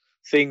the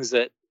things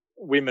that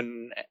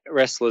women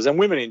wrestlers and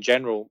women in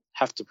general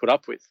have to put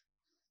up with.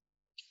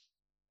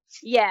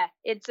 Yeah,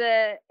 it's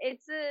a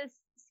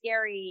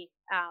scary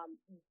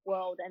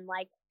world, and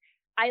like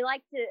I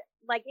like to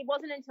like it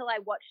wasn't until I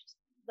watched,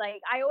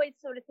 like I always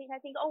sort of think,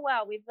 oh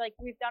wow, we've done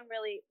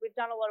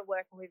a lot of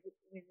work and we've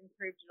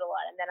improved it a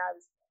lot. And then I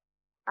was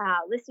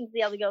listening to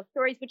the other girls'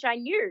 stories, which I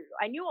knew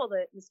all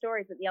the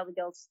stories that the other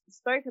girls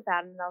spoke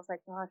about, and I was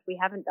like, gosh, we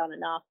haven't done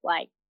enough.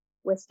 Like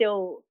there's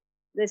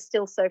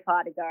still so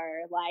far to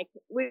go. Like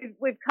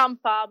we've come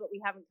far, but we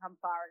haven't come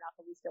far enough,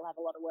 and we still have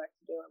a lot of work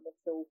to do, and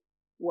we're still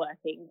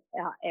working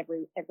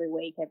every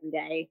week, every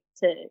day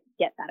to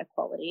get that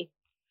equality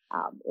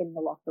in the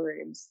locker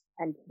rooms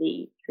and to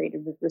be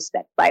treated with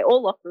respect by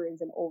all locker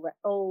rooms and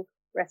all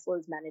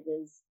wrestlers,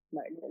 managers,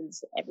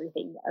 promoters,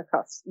 everything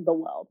across the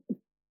world.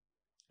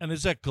 And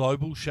is that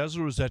global, Shaz,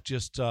 or is that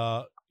just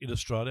in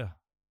Australia?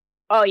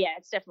 Oh yeah,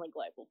 it's definitely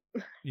global.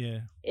 Yeah.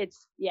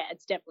 It's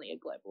definitely a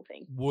global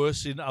thing.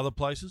 Worse in other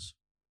places?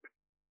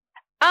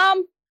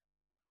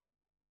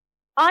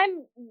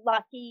 I'm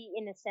lucky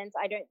in a sense.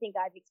 I don't think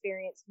I've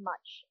experienced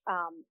much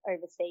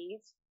overseas.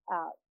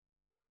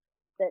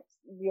 that's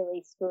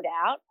really stood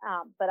out.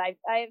 But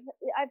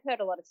I've heard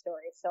a lot of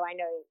stories, so I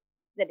know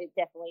that it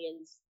definitely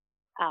is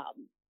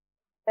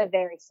a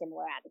very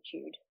similar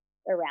attitude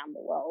around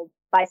the world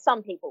by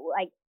some people.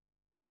 Like,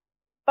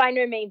 by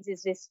no means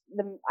is this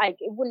it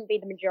wouldn't be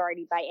the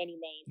majority by any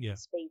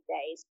means these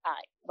days.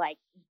 Like,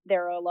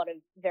 there are a lot of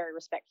very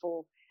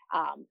respectful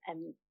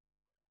and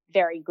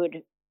very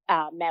good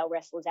male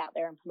wrestlers out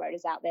there and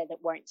promoters out there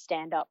that won't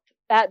stand up,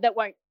 that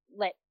won't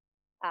let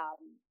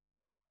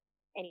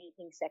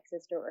anything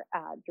sexist or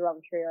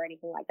derogatory or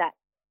anything like that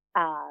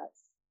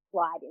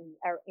slide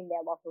in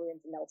their locker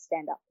rooms, and they'll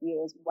stand up for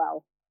you as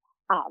well.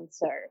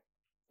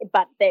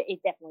 But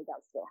it definitely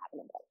does still happen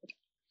in Belgium.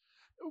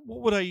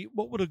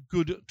 What would a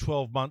good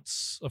 12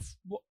 months of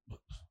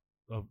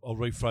I'll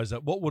rephrase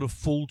that. What would a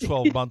full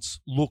 12 months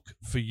look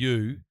for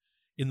you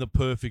in the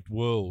perfect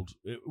world?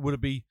 Would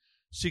it be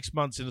 6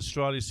 months in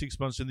Australia, 6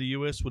 months in the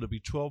US? Would it be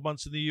 12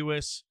 months in the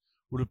US?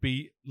 Would it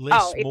be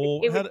less,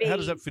 more? How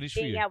does that finish for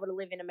you? Being able to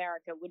live in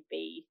America would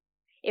be,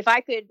 if I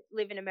could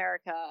live in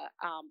America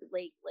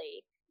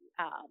legally,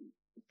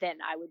 then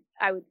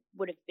I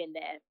would have been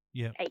there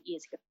 8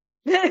 years ago.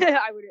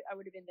 I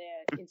would have been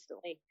there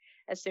instantly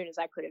as soon as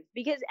I could have,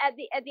 because at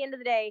the end of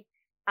the day,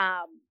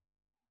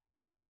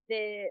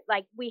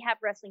 we have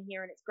wrestling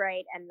here and it's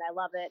great and I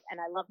love it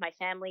and I love my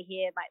family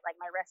here,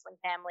 my wrestling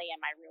family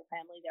and my real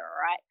family, they're all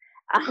right.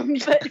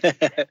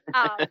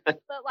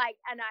 But like,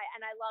 and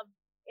I love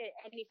it,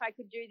 and if I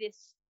could do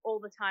this all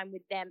the time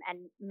with them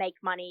and make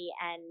money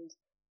and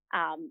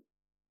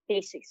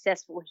be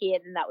successful here,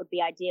 then that would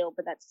be ideal,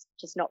 but that's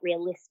just not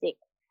realistic.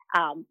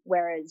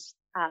 Whereas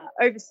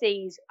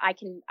overseas, I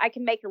can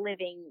make a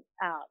living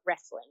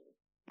wrestling,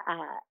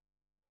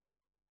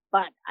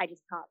 but I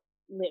just can't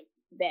live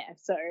there.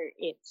 So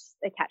it's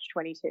a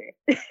catch-22.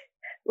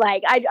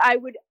 Like I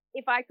would,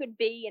 if I could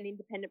be an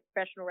independent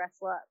professional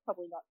wrestler,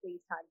 probably not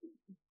these times,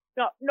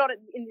 not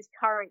in this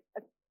current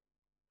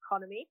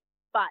economy,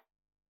 but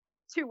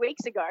 2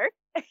 weeks ago,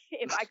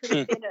 if I could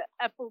have been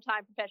a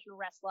full-time professional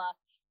wrestler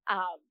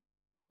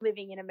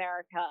living in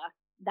America,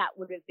 that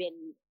would have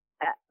been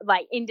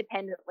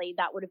independently,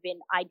 that would have been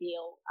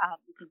ideal,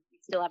 because you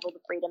still have all the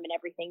freedom and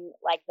everything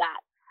like that.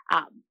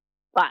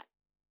 But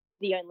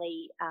the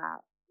only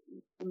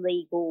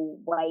legal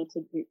way to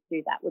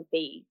do that would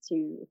be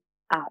to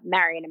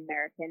marry an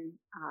American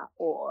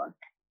or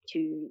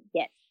to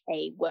get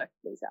a work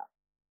visa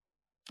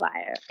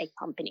via a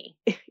company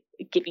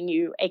giving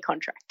you a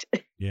contract.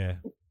 Yeah.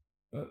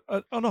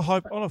 On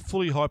a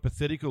fully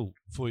hypothetical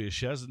for you,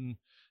 Shaz, and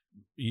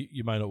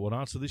you may not want to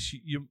answer this,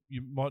 you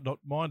might not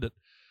mind it.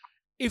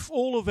 If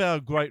all of our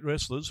great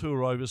wrestlers who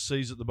are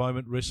overseas at the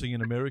moment wrestling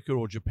in America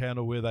or Japan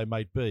or where they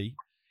may be,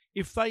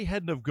 if they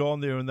hadn't have gone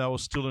there and they were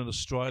still in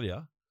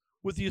Australia,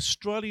 would the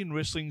Australian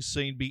wrestling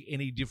scene be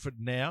any different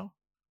now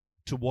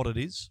to what it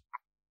is?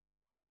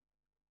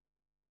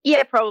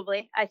 Yeah,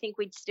 probably. I think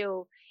we'd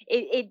still,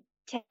 it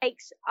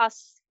takes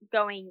us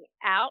going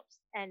out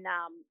and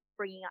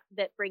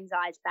brings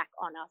eyes back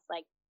on us.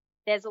 Like,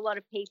 there's a lot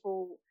of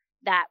people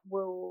that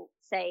will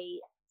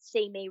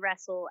see me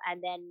wrestle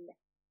and then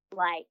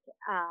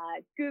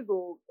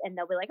Google, and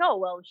they'll be like, oh,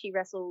 well, she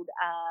wrestled,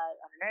 I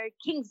don't know,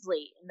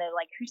 Kingsley. And they're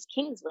like, who's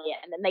Kingsley?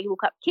 And then they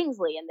look up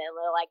Kingsley and they're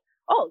like,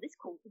 oh, this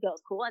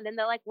girl's cool. And then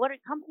they're like, what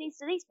companies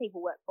do these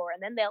people work for?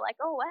 And then they're like,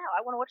 oh, wow,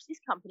 I want to watch this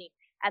company.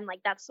 And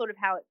that's sort of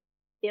how it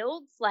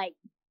builds.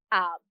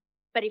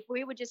 But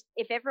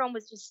if everyone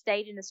was just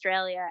stayed in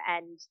Australia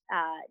and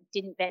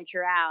didn't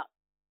venture out,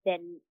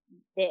 then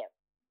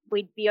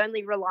we'd be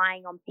only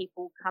relying on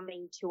people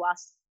coming to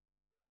us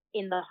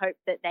in the hope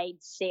that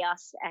they'd see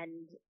us and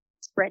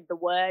spread the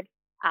word.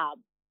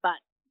 But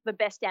the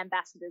best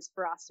ambassadors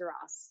for us are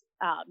us,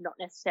 not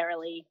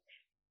necessarily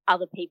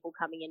other people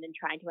coming in and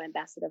trying to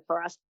ambassador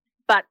for us.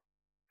 But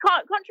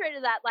contrary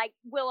to that, like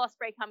Will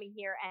Ospreay coming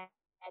here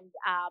and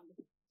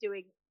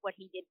doing what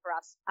he did for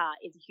us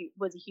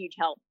was a huge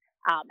help.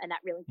 And that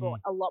really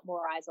brought a lot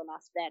more eyes on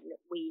us than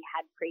we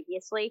had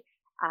previously.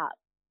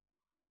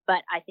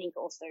 But I think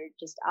also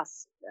just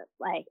us,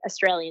 like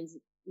Australians,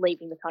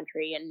 leaving the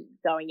country and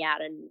going out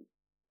and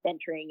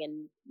venturing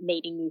and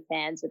meeting new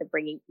fans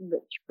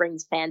which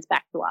brings fans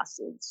back to us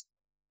is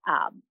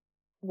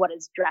what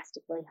has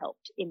drastically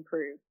helped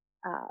improve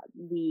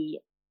the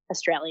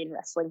Australian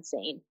wrestling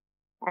scene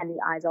and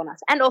the eyes on us.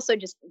 And also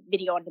just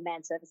video on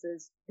demand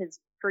services, because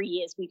for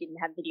years we didn't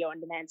have video on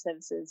demand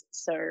services,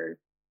 so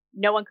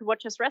no one could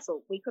watch us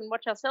wrestle. We couldn't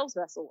watch ourselves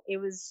wrestle. It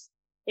was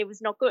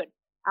not good.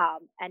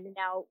 And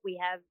now we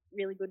have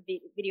really good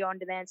video on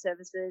demand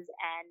services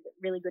and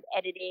really good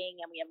editing,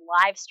 and we have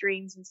live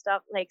streams and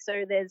stuff.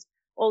 So there's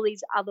all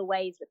these other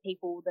ways that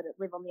people that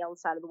live on the other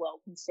side of the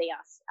world can see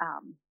us,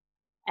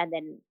 and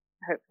then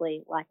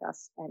hopefully like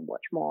us and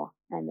watch more,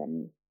 and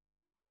then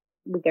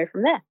we go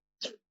from there.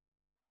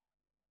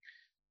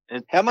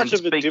 How much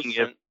of a difference?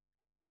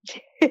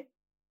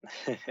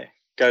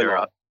 Go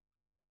right.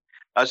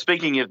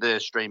 Speaking of the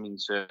streaming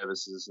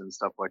services and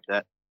stuff like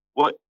that,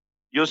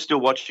 you're still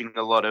watching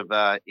a lot of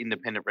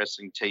independent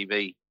wrestling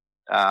TV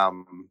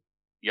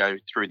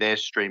through their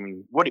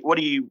streaming. What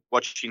are you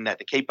watching that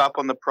to keep up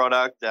on the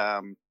product,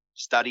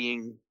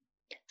 studying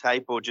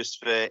tape, or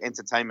just for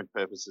entertainment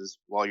purposes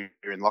while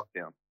you're in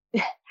lockdown?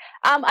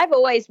 I've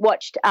always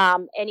watched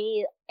and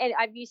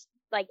I've used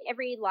like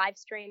every live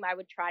stream. I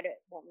would try to,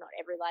 well, not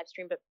every live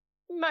stream, but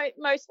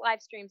most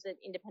live streams that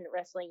independent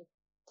wrestling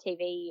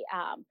TV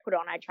put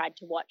on, I tried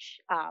to watch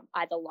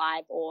either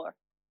live or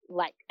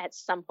like at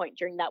some point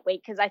during that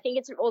week, because I think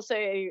it's also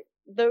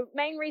the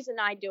main reason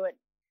I do it.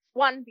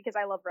 One, because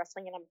I love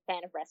wrestling and I'm a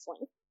fan of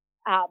wrestling.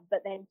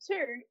 But then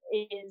two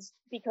is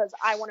because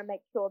I want to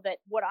make sure that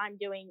what I'm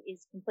doing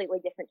is completely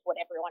different to what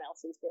everyone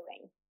else is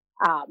doing.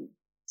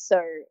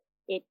 So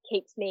it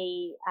keeps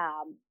me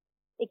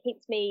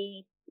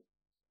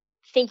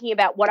thinking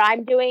about what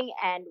I'm doing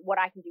and what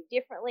I can do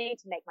differently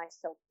to make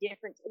myself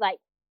different. Like,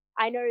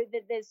 I know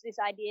that there's this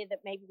idea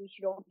that maybe we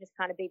should all just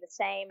kind of be the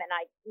same, and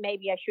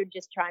maybe I should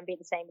just try and be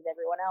the same as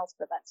everyone else,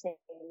 but that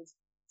seems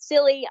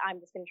silly. I'm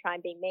just going to try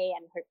and be me,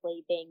 and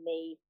hopefully being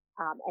me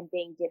and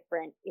being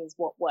different is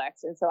what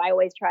works. And so I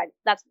always try.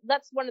 That's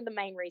one of the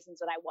main reasons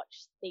that I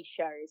watch these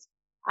shows.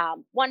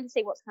 One, to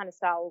see what kind of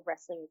style of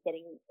wrestling is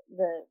getting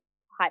the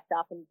hyped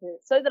up, and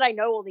so that I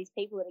know all these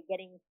people that are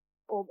getting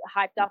all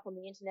hyped up on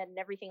the internet and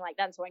everything like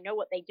that. And so I know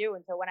what they do.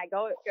 And so when I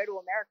go to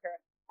America,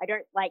 I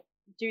don't like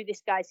do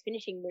this guy's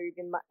finishing move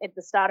at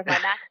the start of my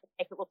match and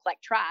make it look like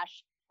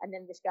trash. And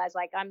then this guy's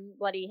like, I'm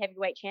bloody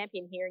heavyweight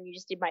champion here, and you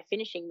just did my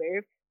finishing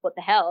move. What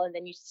the hell? And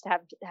then you just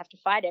have to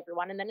fight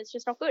everyone, and then it's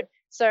just not good.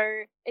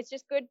 So it's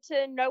just good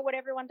to know what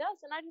everyone does,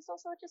 and I just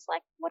also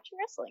like watching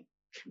wrestling.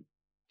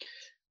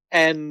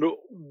 And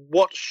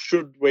what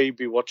should we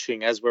be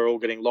watching as we're all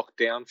getting locked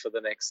down for the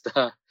next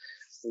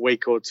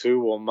week or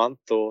two or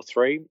month or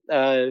three?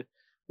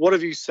 What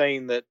have you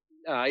seen that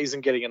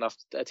isn't getting enough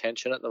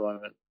attention at the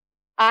moment?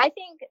 I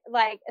think,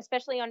 like,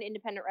 especially on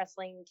independent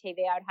wrestling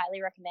TV, I would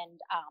highly recommend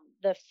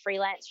the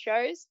freelance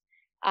shows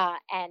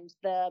and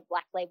the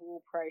Black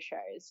Label Pro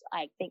shows.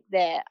 I think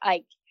they're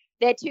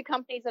two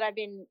companies that I've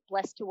been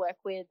blessed to work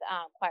with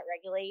quite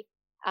regularly,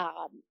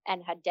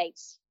 and had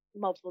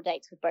multiple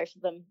dates with both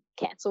of them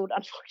cancelled,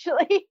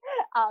 unfortunately,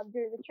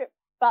 during the trip.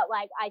 But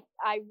like,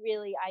 I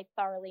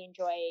thoroughly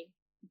enjoy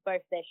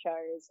both their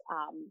shows.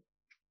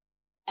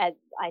 As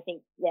I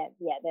think,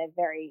 they're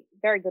very,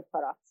 very good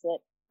products that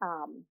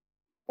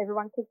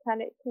everyone can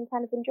kind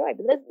of enjoy.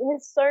 But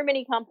there's so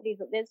many companies,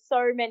 there's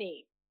so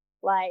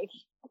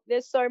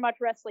much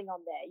wrestling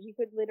on there. You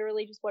could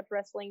literally just watch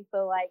wrestling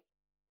for like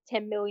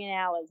 10 million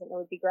hours and it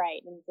would be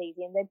great, and it's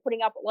easy. And they're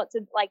putting up lots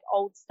of like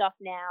old stuff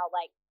now,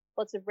 like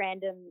lots of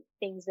random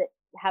things that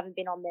haven't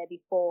been on there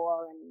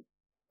before, and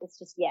it's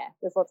just,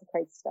 there's lots of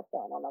crazy stuff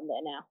going on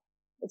there now.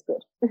 It's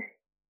good.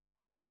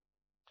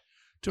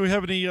 Do we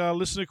have any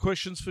listener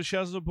questions for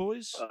Shazza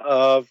boys?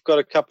 I've got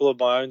a couple of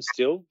my own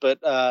still, but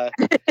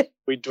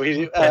we'd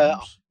be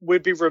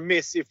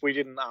remiss if we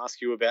didn't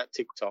ask you about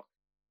TikTok.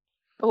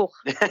 Oh.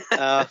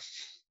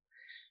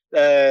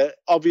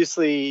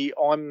 Obviously,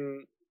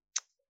 I'm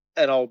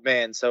an old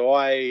man, so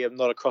I am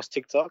not across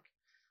TikTok.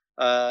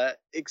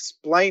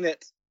 Explain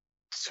it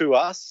to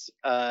us,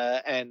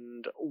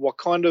 and what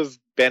kind of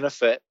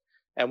benefit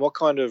and what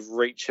kind of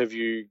reach have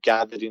you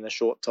gathered in a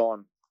short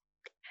time?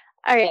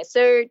 Okay,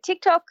 so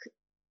TikTok,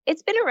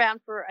 it's been around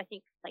for, I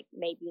think, like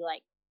maybe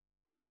like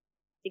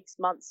 6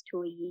 months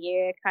to a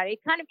year.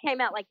 It kind of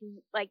came out like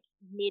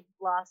mid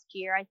last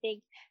year, I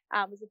think.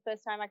 Was the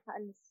first time I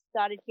kind of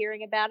started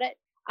hearing about it.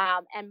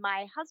 And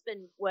my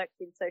husband works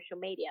in social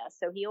media,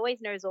 so he always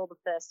knows all the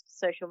first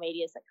social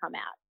medias that come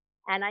out.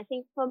 And I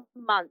think for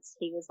months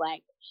he was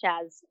like,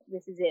 Shaz,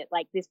 this is it.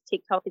 Like, this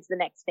TikTok is the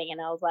next thing.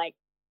 And I was like,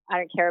 I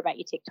don't care about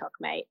your TikTok,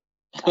 mate.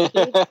 Like, he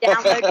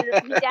downloaded it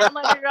on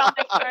my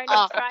phone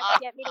and tried to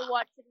get me to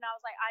watch it, and I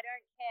was like, I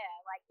don't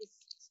care. Like, this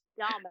is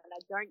dumb, and I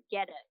don't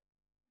get it.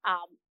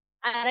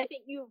 And I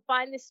think you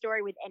find this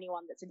story with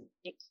anyone that's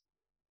addicted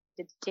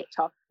to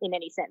TikTok in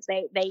any sense.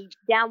 They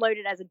download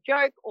it as a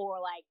joke,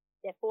 or like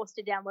they're forced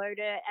to download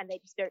it, and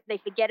they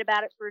forget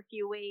about it for a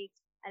few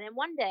weeks, and then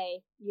one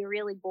day you're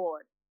really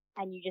bored,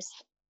 and you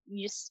just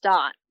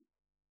start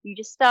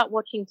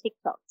watching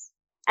TikToks,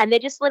 and they're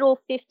just little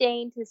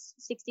 15 to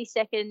 60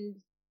 second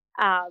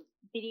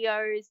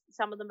videos.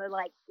 Some of them are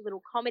like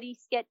little comedy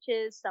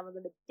sketches, some of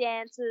them are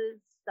dances,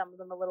 some of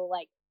them are little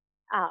like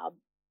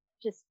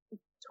just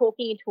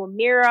talking into a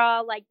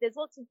mirror. Like, there's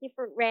lots of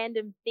different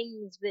random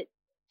things that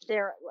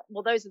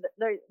those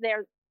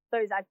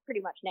I've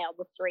pretty much nailed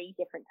the 3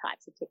 different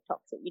types of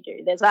TikToks that you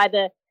do. There's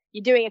either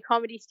you're doing a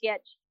comedy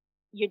sketch,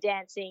 you're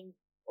dancing,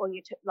 or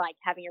you're like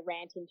having a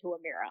rant into a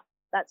mirror.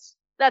 That's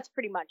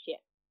pretty much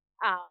it.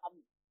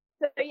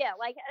 So yeah,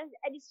 like,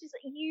 and it's just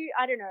I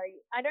don't know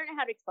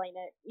how to explain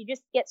it. You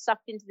just get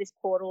sucked into this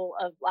portal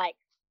of like,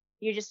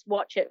 you just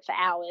watch it for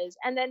hours,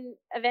 and then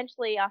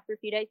eventually after a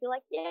few days you're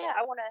like, yeah,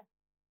 I want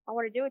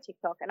to do a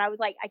TikTok. And I was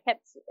like, I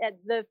kept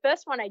the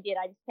first one I did,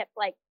 I just kept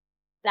like,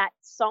 that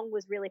song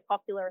was really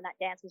popular and that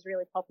dance was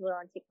really popular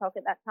on TikTok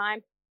at that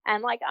time.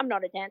 And like, I'm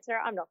not a dancer,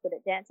 I'm not good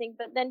at dancing,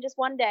 but then just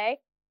one day,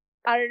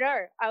 I don't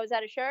know, I was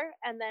at a show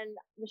and then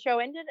the show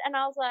ended and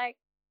I was like,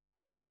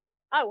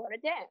 I want to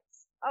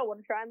dance. I want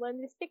to try and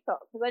learn this TikTok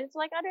because I just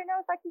like, I don't know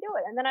if I can do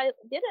it. And then I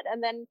did it.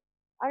 And then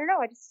I don't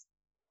know, I just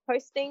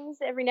post things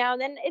every now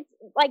and then. It's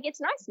like, it's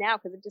nice now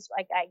because it just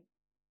like,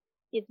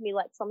 gives me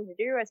like something to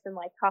do. I spend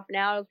like half an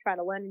hour trying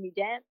to learn a new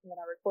dance and then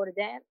I record a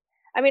dance.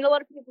 I mean, a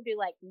lot of people do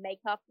like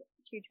makeup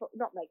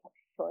not makeup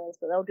tutorials,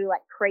 but they'll do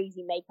like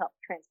crazy makeup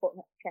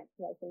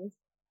transformations.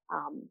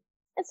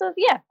 And so,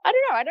 yeah, I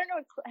don't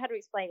know how to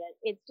explain it.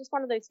 It's just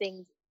one of those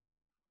things.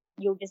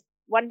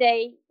 One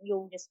day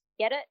you'll just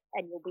get it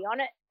and you'll be on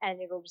it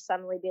and it'll just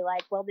suddenly be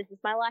like, well, this is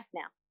my life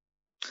now.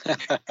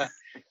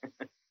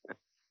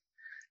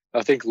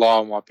 I think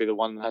Lyle might be the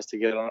one that has to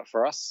get on it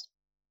for us.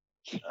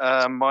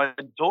 My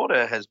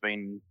daughter has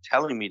been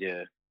telling me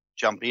to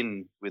jump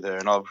in with her,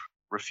 and I've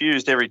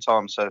refused every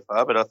time so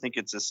far, but I think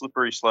it's a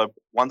slippery slope.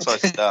 Once I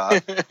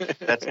start,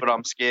 that's what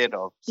I'm scared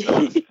of.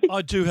 So.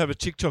 I do have a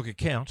TikTok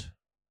account.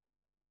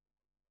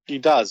 He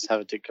does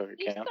have a TikTok account.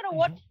 You just gotta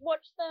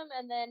watch them,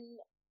 and then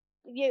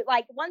you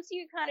like once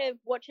you kind of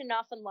watch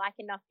enough and like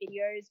enough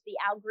videos, the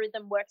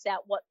algorithm works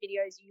out what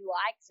videos you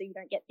like, so you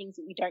don't get things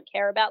that you don't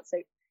care about.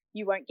 So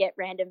you won't get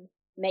random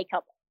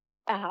makeup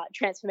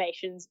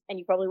transformations, and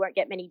you probably won't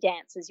get many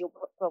dances. You'll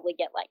probably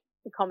get like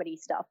the comedy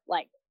stuff.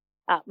 Like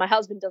my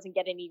husband doesn't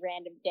get any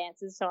random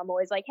dances, so I'm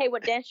always like, "Hey,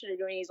 what dance should I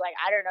do?" And he's like,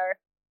 "I don't know.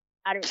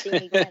 I don't see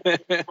any dances.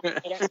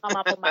 They don't come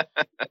up on my."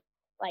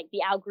 Like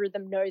the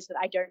algorithm knows that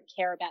I don't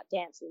care about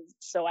dances,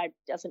 so it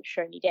doesn't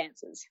show me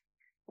dances.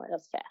 Well,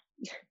 that's fair.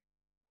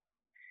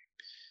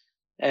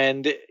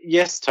 And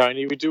yes,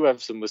 Tony, we do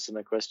have some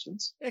listener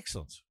questions.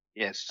 Excellent.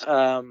 Yes.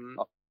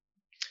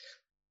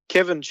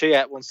 Kevin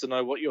Chiat wants to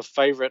know what your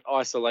favorite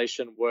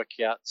isolation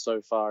workout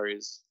so far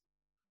is.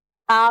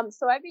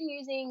 So I've been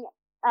using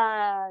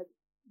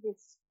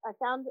this. I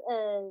found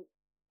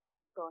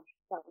gosh,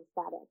 that was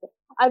bad answer.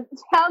 I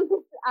found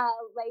this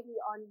lady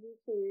on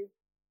YouTube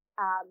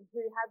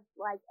who had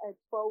like a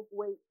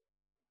 12-week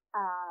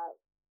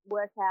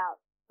workout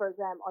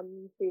program on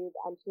YouTube,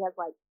 and she has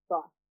like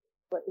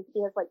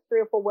she has like 3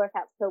 or 4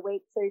 workouts per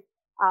week. So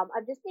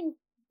I've just been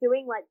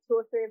doing like 2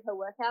 or 3 of her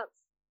workouts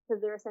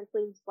because they're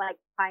essentially just like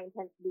high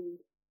intensity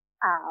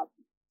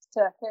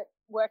circuit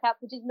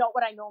workouts, which is not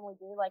what I normally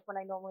do. Like when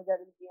I normally go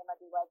to the gym, I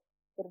do like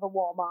a bit of a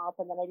warm up,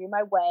 and then I do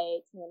my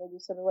weights, and then I do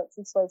sort of like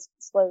some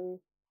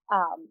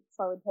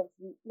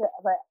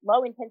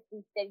low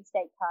intensity steady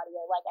state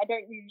cardio. Like I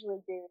don't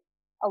usually do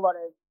a lot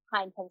of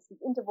high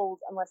intensity intervals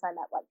unless I'm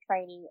at like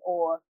training,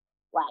 or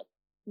like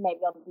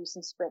maybe I'll do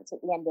some sprints at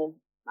the end of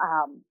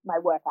my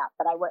workout,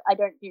 but I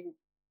don't do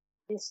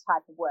this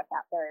type of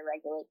workout very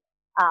regularly.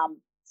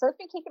 So it's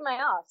been kicking my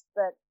ass,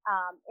 but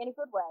in a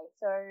good way.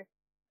 So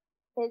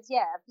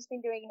I've just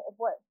been doing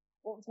what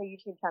was her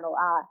YouTube channel?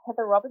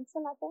 Heather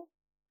Robinson, I think.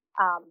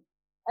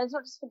 And it's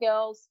not just for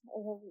girls.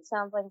 It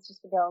sounds like it's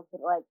just for girls,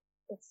 but like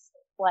it's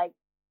like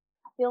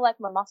I feel like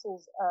my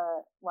muscles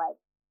are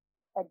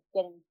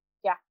getting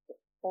jacked,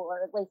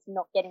 or at least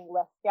not getting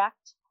less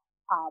jacked.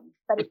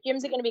 But if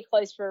gyms are going to be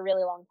closed for a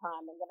really long time,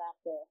 I'm going to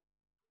have to.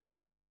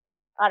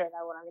 I don't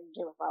know what I'm going to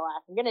do with my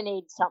life. I'm going to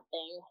need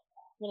something.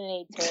 I'm going to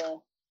need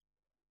to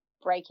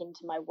break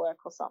into my work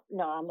or something.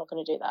 No, I'm not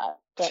going to do that.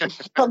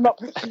 But I'm not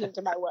breaking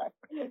into my work.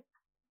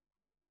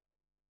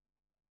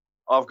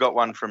 I've got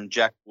one from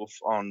Jack Wolf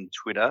on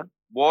Twitter.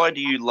 Why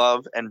do you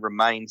love and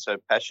remain so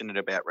passionate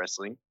about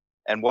wrestling?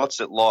 And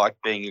what's it like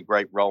being a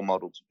great role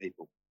model to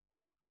people?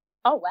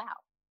 Oh, wow.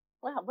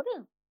 Wow, what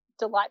a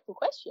delightful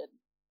question.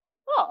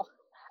 Oh,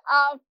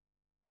 I love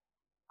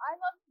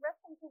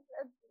wrestling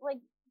because, like,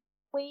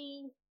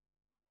 we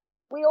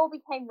all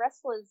became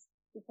wrestlers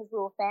because we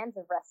were fans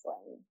of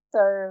wrestling.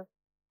 So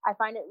I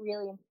find it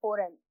really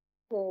important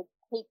to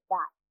keep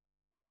that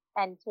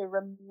and to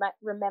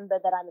remember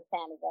that I'm a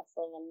fan of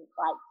wrestling, and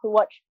like to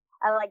watch.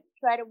 I like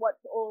try to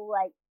watch all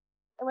like,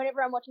 and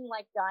whenever I'm watching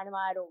like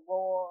Dynamite or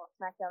Raw or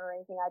SmackDown or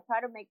anything, I try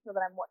to make sure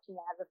that I'm watching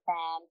it as a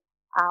fan.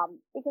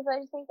 Because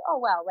I just think,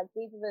 oh wow, like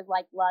these are the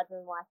like larger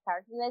than life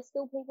characters, and there's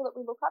still people that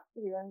we look up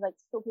to, and like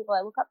still people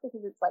I look up to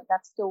because it's like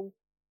that's still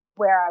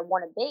where I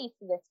want to be.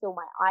 So they're still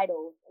my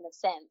idols in a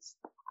sense.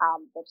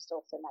 They're just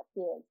also my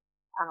peers.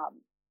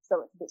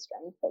 So it's a bit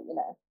strange, but you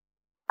know,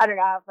 I don't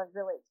know if I've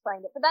really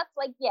explained it, but that's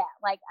like, yeah,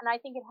 like, and I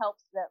think it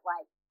helps that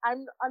like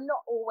I'm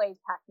not always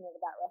passionate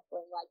about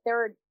wrestling. Like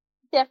there are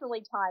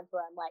definitely times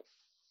where I'm like,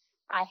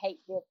 I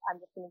hate this. I'm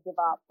just going to give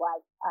up.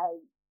 Like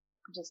I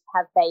just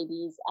have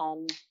babies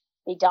and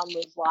be done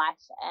with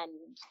life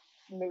and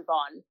move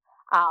on.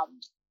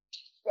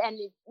 And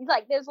it's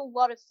like there's a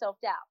lot of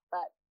self-doubt,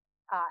 but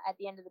at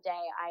the end of the day,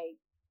 I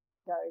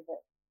know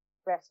that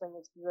wrestling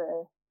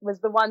was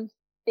the one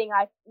thing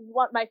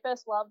my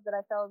first love that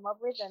I fell in love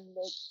with, and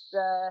it's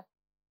the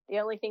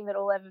only thing that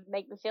will ever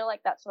make me feel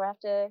like that. So I have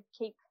to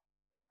keep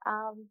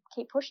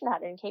pushing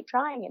at it and keep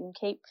trying and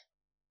keep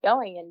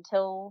going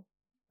until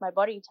my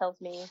body tells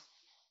me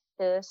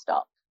to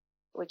stop,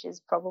 which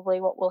is probably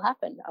what will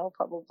happen. I'll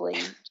probably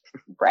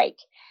break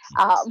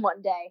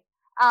one day.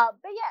 But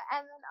yeah,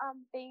 and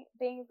then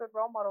being a good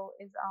role model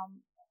is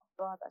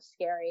God, that's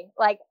scary.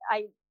 Like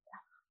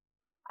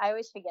I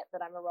always forget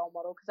that I'm a role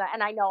model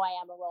and I know I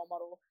am a role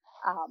model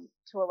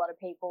to a lot of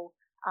people.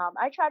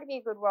 I try to be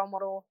a good role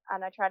model,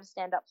 and I try to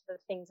stand up for the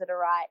things that are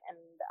right.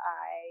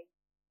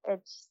 And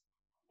it's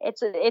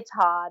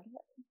hard,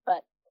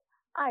 but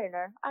I don't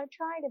know. I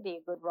try to be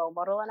a good role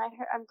model, and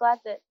I'm glad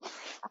that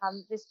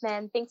this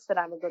man thinks that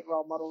I'm a good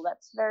role model.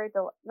 That's very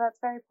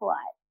polite.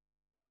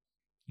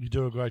 You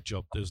do a great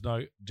job. There's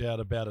no doubt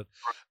about it.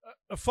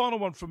 A final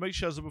one from me,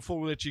 Shazza, before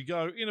we let you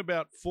go. In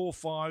about 4,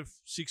 5,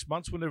 6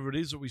 months, whenever it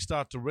is that we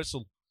start to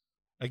wrestle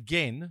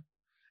again,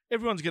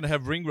 everyone's going to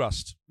have ring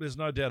rust. There's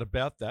no doubt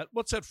about that.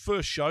 What's that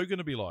first show going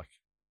to be like?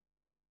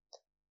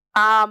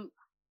 I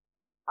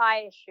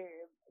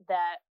assume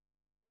that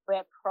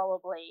we're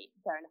probably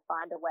going to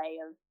find a way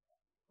of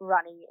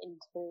running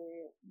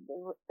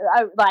into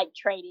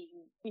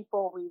training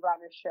before we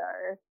run a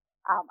show.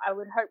 I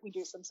would hope we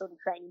do some sort of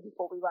training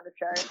before we run a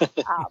show,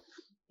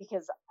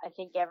 because I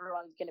think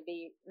everyone's going to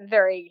be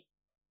very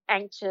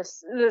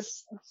anxious.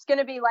 It's going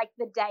to be like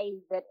the day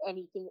that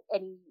any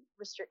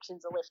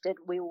restrictions are lifted.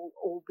 We will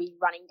all be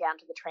running down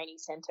to the training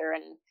center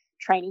and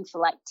training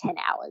for like 10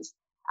 hours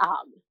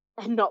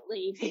and not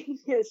leaving,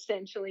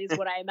 essentially, is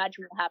what I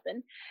imagine will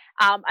happen.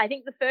 I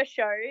think the first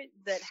show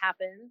that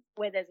happens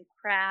where there's a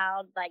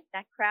crowd, like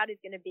that crowd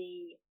is going to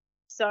be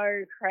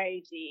so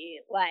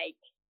crazy, like,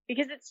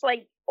 because it's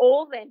like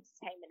all the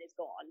entertainment is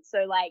gone.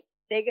 So like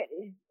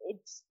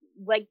it's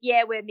like,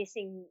 yeah, we're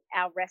missing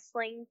our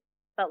wrestling,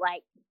 but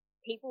like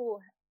people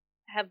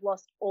have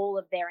lost all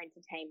of their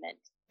entertainment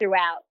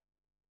throughout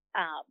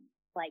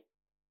like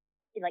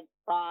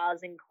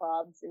bars and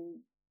clubs and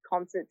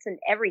concerts and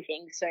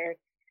everything. So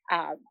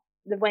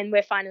when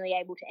we're finally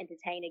able to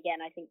entertain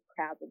again, I think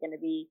crowds are going to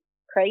be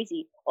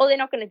crazy. Or they're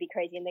not going to be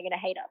crazy and they're going to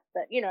hate us.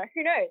 But, you know,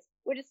 who knows?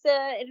 We're just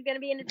it's going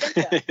to be an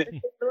adventure.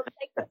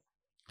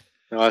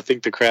 No, I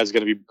think the crowd's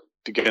going to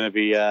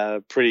be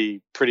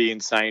pretty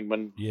insane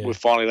when we're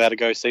finally allowed to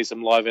go see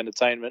some live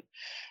entertainment.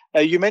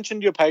 You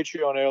mentioned your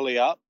Patreon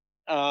earlier.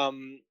 How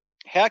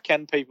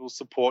can people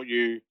support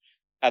you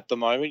at the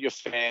moment, your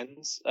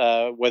fans,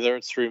 whether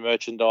it's through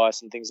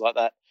merchandise and things like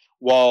that,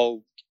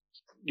 while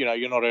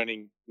you're not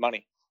earning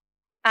money?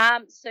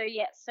 So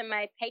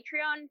my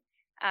Patreon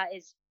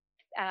is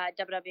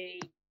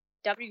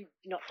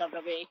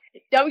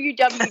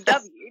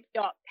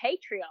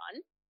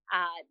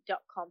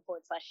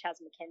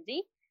www.patreon.com/Shaz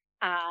McKenzie.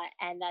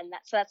 And then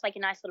that's like a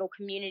nice little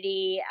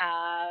community.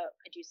 I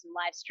do some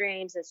live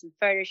streams, there's some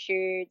photo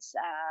shoots.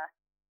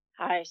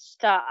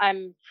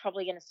 I'm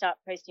probably going to start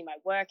posting my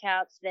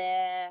workouts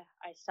there.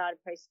 I started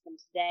posting them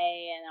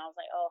today and I was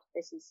like, oh,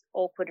 this is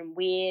awkward and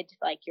weird.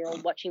 Like, you're all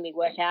watching me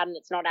work out and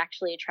it's not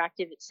actually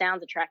attractive. It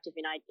sounds attractive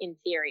in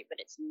theory, but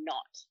it's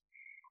not.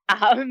 So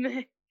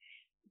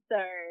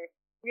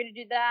we're going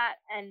to do that.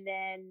 And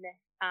then,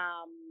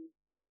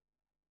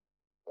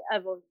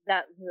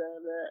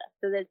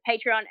 so there's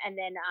Patreon, and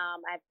then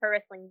I have Pro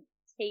Wrestling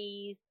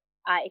Tees.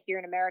 If you're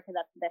in America,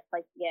 that's the best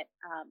place to get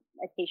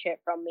a t-shirt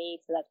from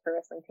me. So that's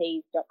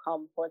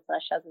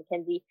prowrestlingtees.com/Shaz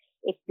McKenzie.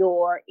 If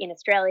you're in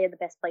Australia, the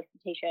best place for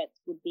t-shirts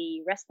would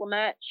be Wrestler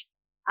Merch.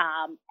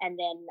 And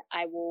then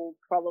I will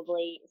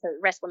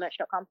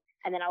wrestlermerch.com.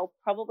 And then I'll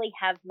probably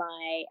have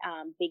my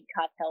Big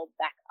Cartel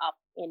back up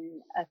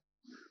in a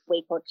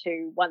week or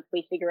two once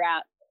we figure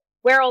out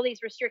where all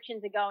these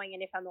restrictions are going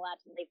and if I'm allowed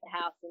to leave the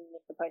house and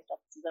if the post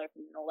office is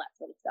open and all that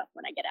sort of stuff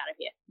when I get out of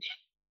here.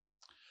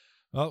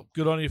 Well,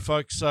 good on you,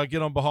 folks.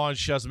 Get on behind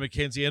Shaz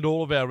McKenzie and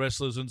all of our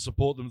wrestlers and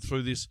support them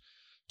through this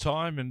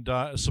time, and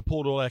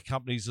support all our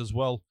companies as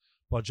well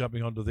by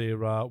jumping onto their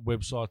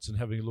websites and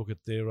having a look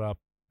at their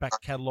back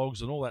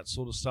catalogues and all that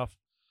sort of stuff.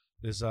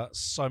 There's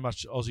so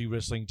much Aussie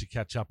wrestling to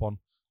catch up on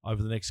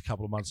over the next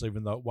couple of months,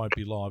 even though it won't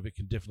be live. It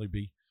can definitely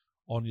be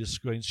on your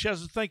screens.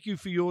 Shaz, thank you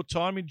for your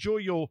time. Enjoy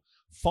your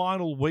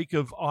final week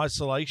of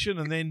isolation,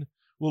 and then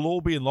we'll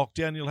all be in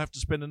lockdown. You'll have to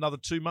spend another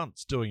 2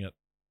 months doing it.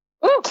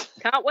 Ooh,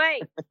 can't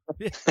wait.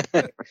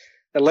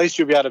 At least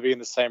you'll be able to be in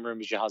the same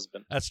room as your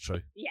husband. That's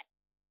true. Yeah.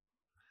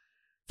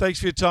 Thanks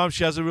for your time,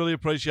 Shaz. I really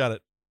appreciate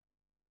it.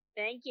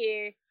 Thank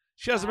you.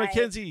 Shaz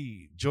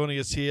McKenzie joining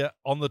us here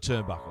on the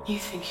Turnbuckle. You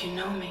think you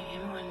know me,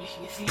 and when you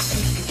think you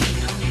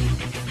know me.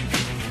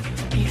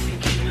 You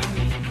think you know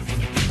me. You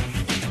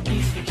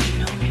think you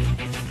know me.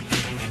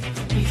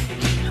 You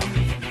think you know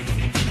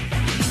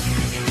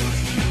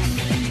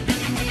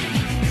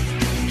me.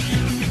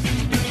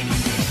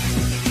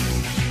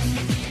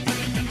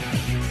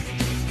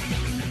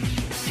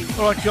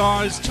 All right,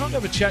 guys, time to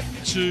have a chat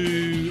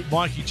to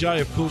Mikey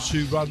J, of course,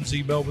 who runs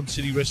the Melbourne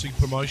City Wrestling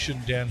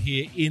promotion down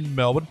here in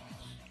Melbourne.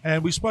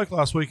 And we spoke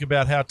last week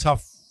about how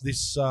tough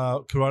this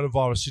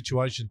coronavirus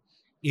situation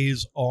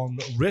is on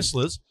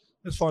wrestlers.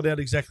 Let's find out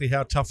exactly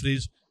how tough it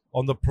is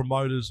on the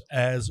promoters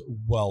as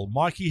well.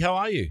 Mikey, how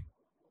are you?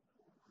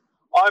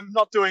 I'm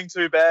not doing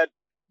too bad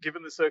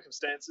given the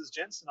circumstances,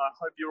 gents, and I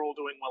hope you're all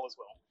doing well as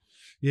well.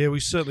 Yeah, we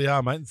certainly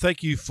are, mate. And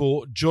thank you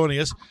for joining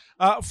us.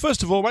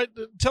 First of all, mate,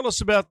 tell us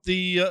about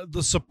the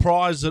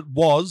surprise that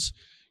was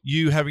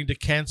you having to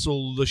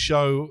cancel the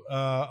show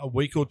a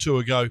week or two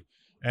ago,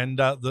 and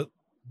the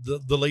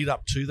lead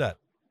up to that.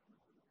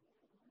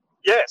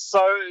 Yeah, so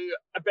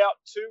about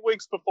 2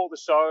 weeks before the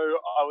show,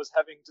 I was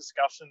having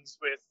discussions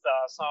with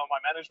some of my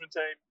management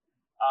team,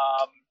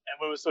 and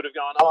we were sort of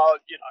going,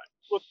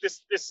 look,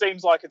 this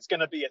seems like it's going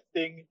to be a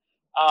thing.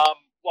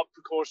 What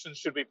precautions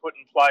should we put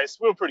in place?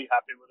 We were pretty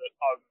happy with it.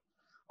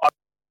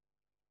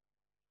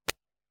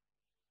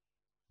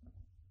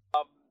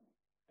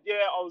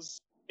 I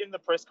was in the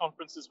press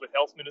conferences with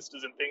health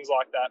ministers and things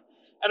like that,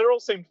 and it all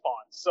seemed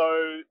fine.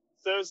 So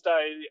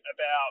Thursday,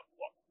 about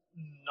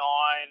 9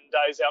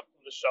 days out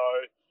from the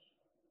show,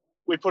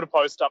 we put a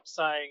post up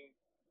saying,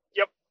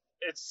 yep,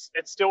 it's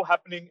still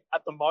happening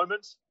at the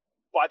moment.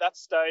 By that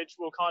stage,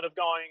 we were kind of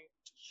going,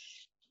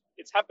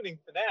 it's happening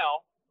for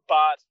now,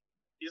 but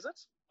is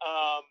it?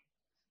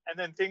 And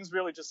then things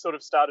really just sort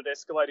of started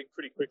escalating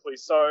pretty quickly.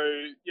 So,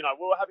 we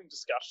were having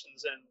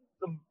discussions,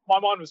 and my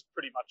mind was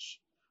pretty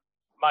much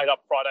made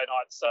up Friday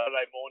night,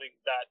 Saturday morning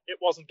that it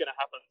wasn't going to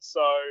happen. So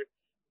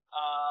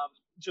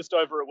just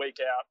over a week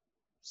out,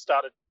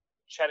 started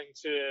chatting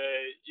to,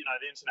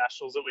 the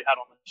internationals that we had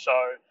on the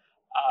show,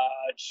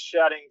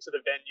 chatting to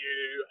the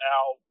venue,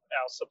 our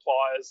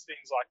suppliers,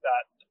 things like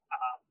that,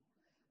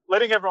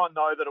 letting everyone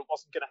know that it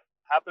wasn't going to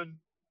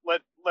happen, let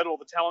all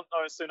the talent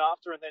know soon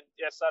after. And then,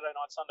 Saturday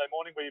night, Sunday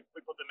morning, we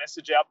put the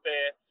message out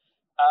there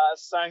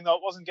saying that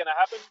it wasn't going to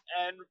happen.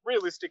 And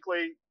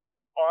realistically,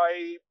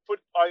 I put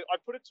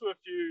it to a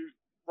few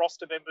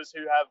roster members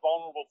who have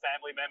vulnerable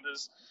family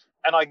members,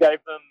 and I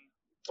gave them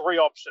 3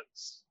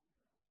 options.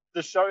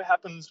 The show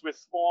happens with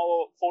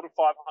 400 to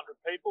 500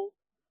 people.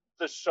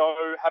 The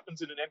show happens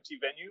in an empty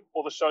venue,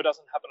 or the show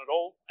doesn't happen at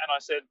all. And I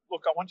said,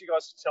 look, I want you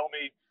guys to tell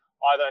me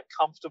either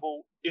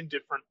comfortable,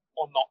 indifferent,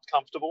 or not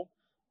comfortable.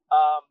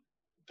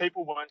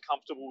 People weren't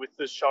comfortable with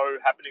the show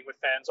happening with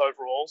fans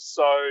overall,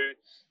 so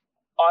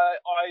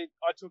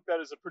I took that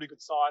as a pretty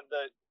good sign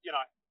that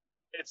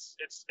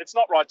it's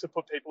not right to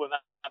put people in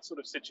that sort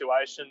of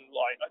situation.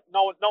 Like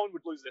no one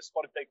would lose their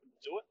spot if they couldn't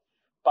do it.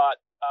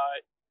 But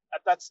at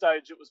that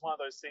stage, it was one of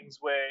those things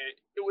where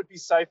it would be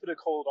safer to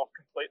call it off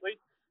completely.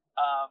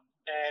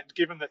 And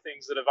given the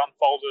things that have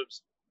unfolded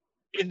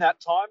in that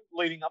time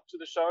leading up to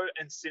the show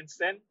and since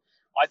then,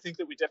 I think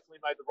that we definitely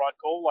made the right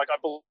call. Like I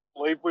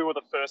believe we were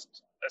the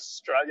first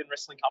Australian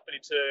wrestling company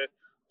to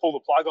pull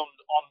the plug on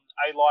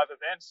a live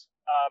event.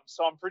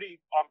 So I'm pretty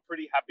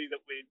happy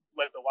that we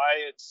led the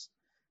way.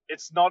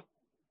 It's not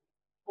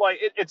like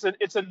it's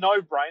a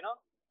no-brainer,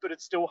 but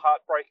it's still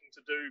heartbreaking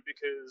to do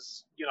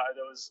because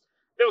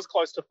there was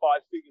close to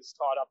 5 figures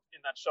tied up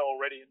in that show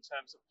already in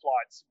terms of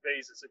flights,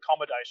 visas,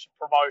 accommodation,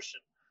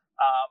 promotion,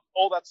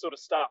 all that sort of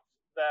stuff.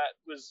 That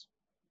was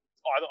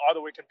either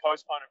we can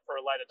postpone it for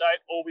a later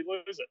date or we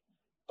lose it.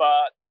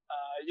 But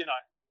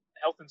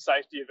health and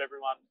safety of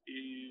everyone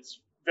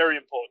is very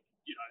important.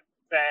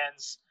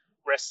 Fans,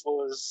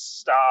 wrestlers,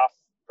 staff,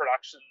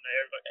 production,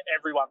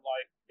 everyone.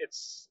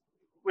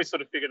 We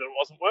sort of figured it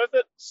wasn't worth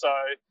it. So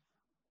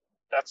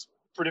that's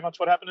pretty much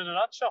what happened in a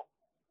nutshell.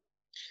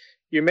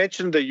 You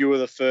mentioned that you were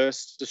the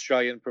first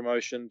Australian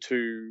promotion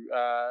to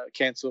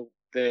cancel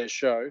their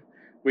show,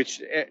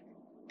 which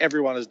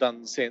everyone has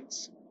done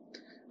since.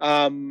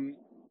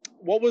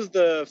 What was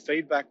the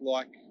feedback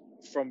like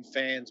from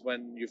fans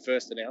when you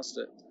first announced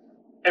it?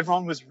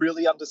 Everyone was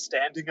really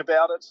understanding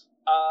about it.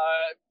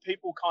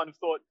 People kind of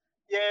thought,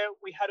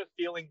 we had a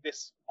feeling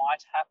this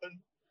might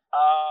happen.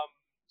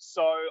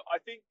 So I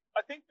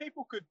think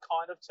people could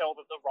kind of tell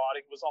that the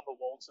writing was on the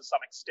wall to some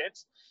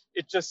extent.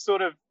 It just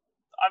sort of,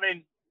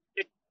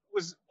 it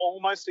was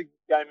almost a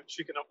game of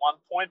chicken at one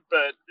point,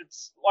 but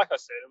it's like I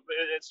said,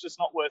 it's just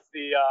not worth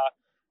the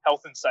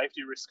health and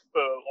safety risk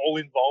for all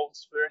involved,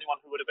 for anyone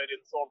who would have been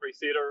in Thornbury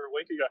Theatre a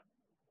week ago.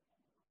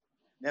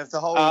 Now, if the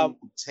whole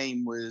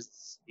team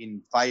was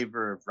in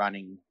favour of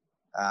running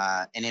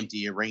an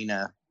empty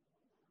arena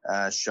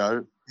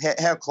show,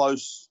 how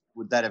close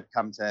would that have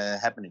come to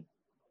happening?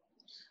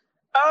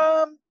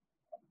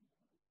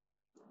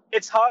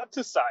 It's hard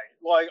to say.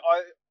 Like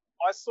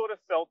I sort of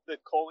felt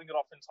that calling it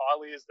off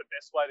entirely is the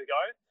best way to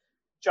go,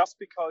 just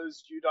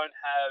because you don't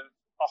have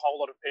a whole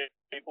lot of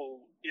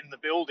people in the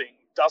building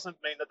doesn't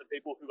mean that the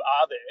people who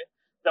are there,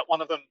 that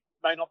one of them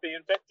may not be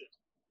infected.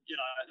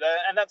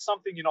 And that's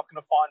something you're not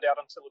going to find out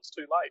until it's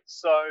too late.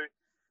 So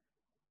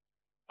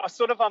I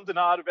sort of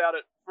undenied about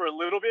it for a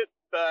little bit,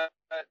 but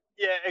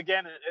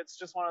again, it's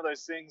just one of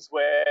those things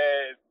where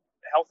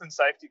health and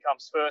safety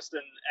comes first,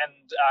 and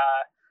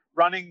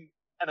running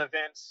an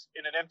event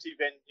in an empty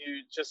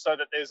venue just so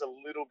that there's a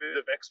little bit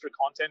of extra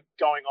content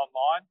going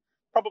online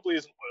probably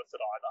isn't worth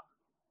it either.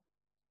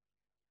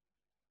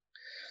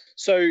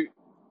 So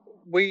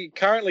we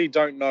currently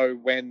don't know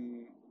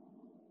when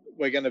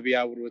we're going to be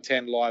able to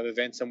attend live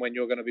events and when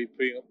you're going to be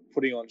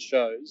putting on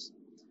shows.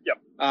 Yep.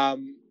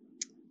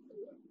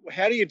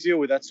 How do you deal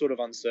with that sort of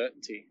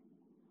uncertainty?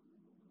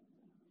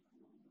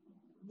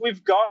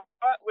 We've kind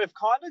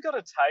of got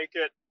to take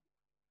it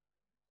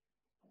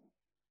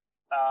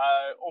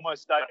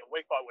almost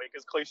week by week,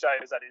 as cliche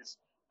as that is.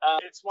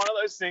 It's one of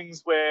those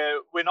things where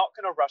we're not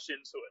going to rush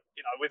into it.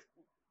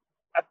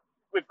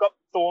 We've got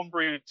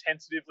Thornbury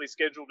tentatively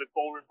scheduled at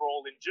Ballroom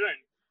Brawl in June,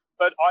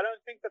 But I don't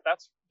think that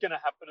that's going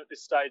to happen at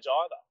this stage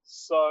either.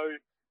 So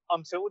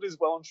until it is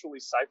well and truly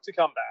safe to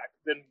come back,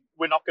 then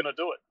we're not going to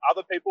do it.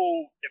 Other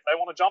people, if they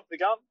want to jump the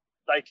gun,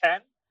 they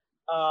can.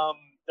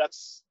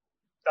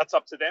 That's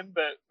up to them.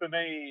 But for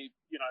me,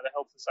 the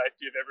health and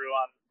safety of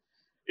everyone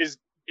is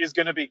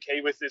going to be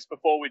key with this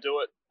before we do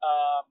it.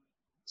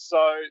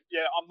 So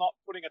yeah, I'm not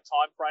putting a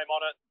time frame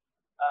on it.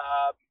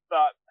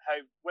 But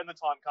hey, when the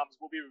time comes,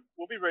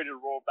 we'll be ready to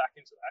roar back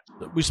into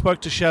that. We spoke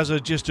to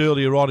Shazza just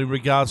earlier on in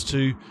regards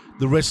to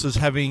the wrestlers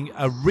having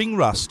a ring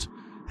rust,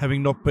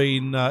 having not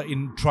been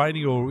in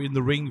training or in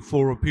the ring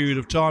for a period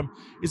of time.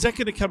 Is that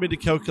going to come into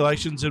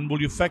calculations, and will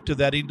you factor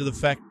that into the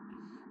fact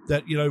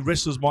that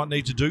wrestlers might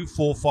need to do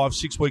 4, 5,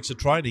 6 weeks of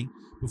training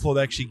before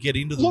they actually get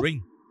into the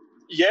ring?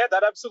 Yeah,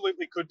 that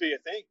absolutely could be a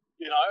thing.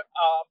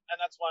 And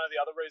that's one of the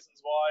other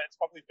reasons why it's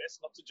probably best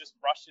not to just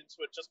rush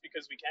into it just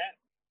because we can.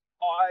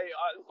 I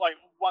like,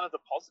 one of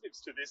the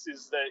positives to this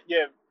is that,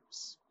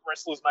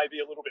 wrestlers may be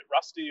a little bit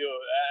rusty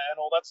and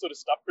all that sort of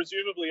stuff.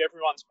 Presumably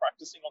everyone's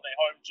practicing on their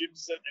home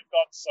gyms that they've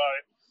got, so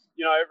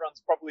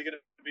everyone's probably going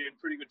to be in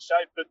pretty good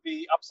shape. But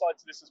the upside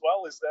to this as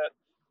well is that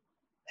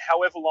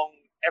however long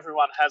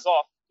everyone has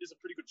off is a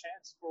pretty good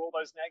chance for all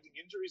those nagging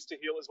injuries to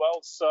heal as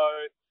well. So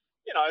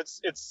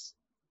it's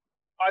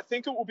I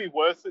think it will be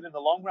worth it in the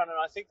long run, and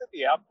I think that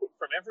the output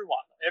from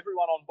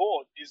everyone on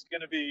board is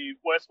going to be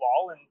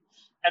worthwhile,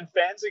 and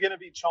fans are going to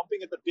be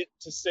chomping at the bit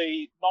to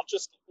see not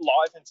just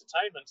live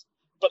entertainment,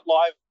 but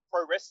live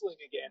pro wrestling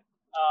again.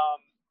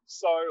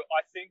 So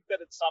I think that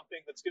it's something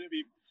that's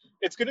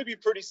going to be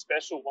pretty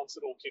special once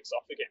it all kicks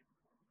off again.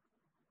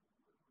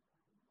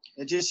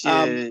 And just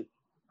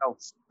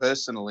yourself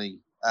personally,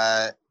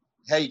 how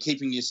are you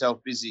keeping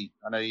yourself busy?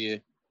 I know you're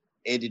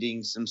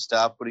editing some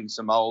stuff, putting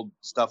some old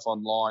stuff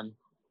online.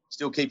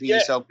 Still keeping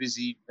yourself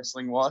busy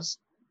wrestling-wise?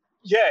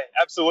 Yeah,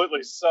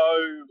 absolutely. So,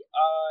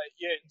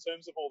 in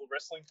terms of all the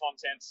wrestling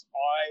content,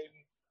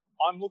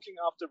 I'm looking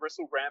after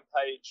Wrestle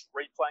Rampage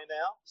Replay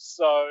now.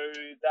 So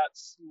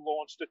that's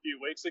launched a few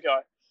weeks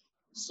ago.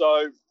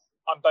 So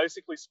I'm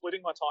basically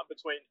splitting my time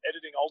between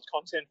editing old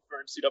content for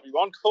MCW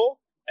Encore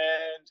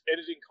and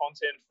editing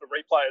content for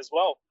Replay as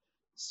well.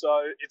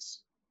 So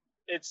it's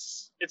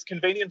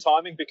convenient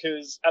timing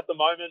because at the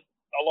moment,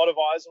 a lot of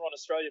eyes are on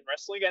Australian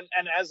wrestling.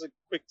 And as a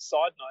quick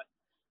side note,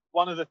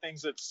 one of the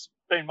things that's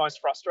been most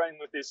frustrating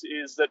with this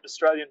is that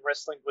Australian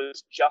wrestling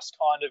was just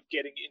kind of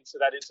getting into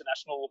that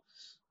international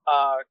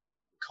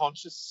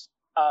conscious.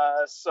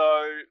 So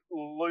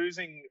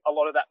losing a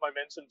lot of that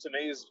momentum to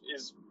me is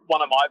one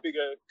of my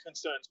bigger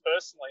concerns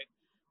personally.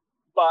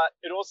 But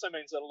it also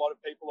means that a lot of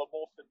people are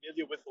more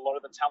familiar with a lot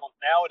of the talent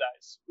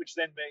nowadays, which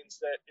then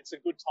means that it's a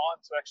good time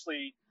to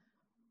actually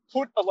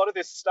put a lot of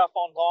this stuff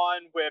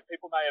online where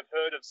people may have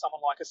heard of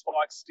someone like a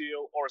Spike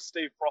Steele or a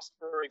Steve Frost,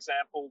 for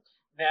example.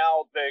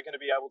 Now they're going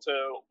to be able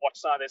to watch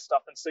some of their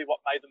stuff and see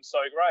what made them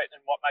so great and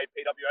what made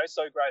PWA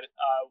so great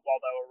while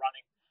they were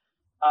running.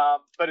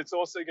 But it's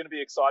also going to be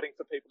exciting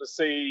for people to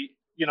see,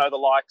 the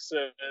likes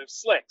of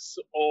Slex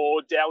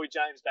or Dowie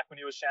James back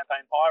when he was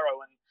Champagne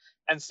Pyro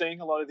and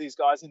seeing a lot of these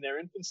guys in their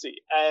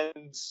infancy.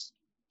 And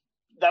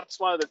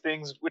that's one of the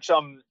things which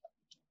I'm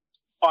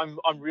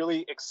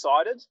really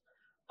excited.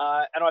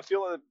 And I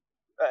feel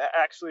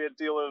actually a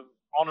deal of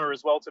honour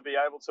as well to be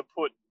able to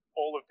put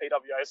all of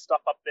PWA's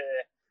stuff up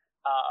there.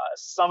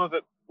 Some of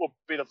it will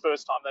be the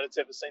first time that it's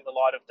ever seen the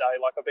light of day.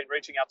 Like I've been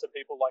reaching out to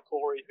people like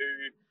Corey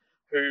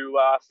who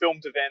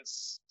filmed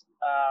events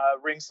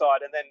ringside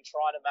and then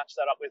trying to match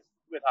that up with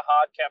a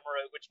hard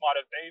camera which might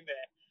have been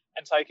there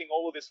and taking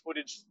all of this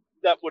footage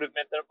that would have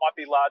meant that it might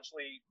be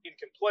largely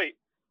incomplete,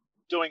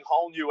 doing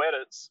whole new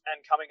edits and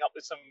coming up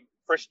with some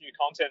fresh new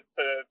content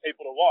for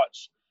people to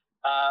watch.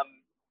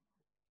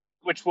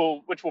 Which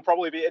will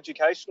probably be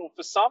educational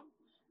for some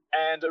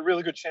and a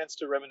really good chance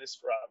to reminisce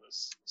for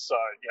others. So,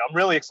 I'm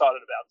really excited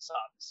about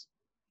this.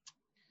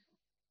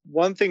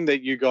 One thing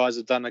that you guys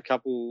have done a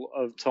couple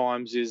of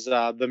times is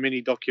the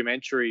mini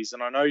documentaries,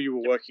 and I know you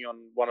were working on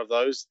one of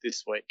those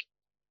this week.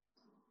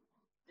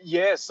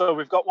 Yeah, so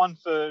we've got one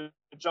for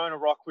Jonah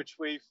Rock, which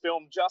we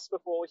filmed just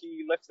before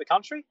he left the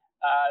country.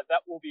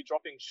 That will be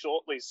dropping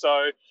shortly.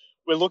 So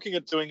we're looking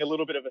at doing a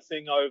little bit of a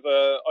thing over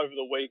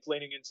the week,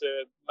 leaning into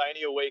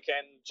Mania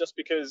weekend, just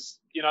because,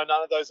 none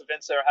of those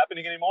events are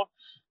happening anymore.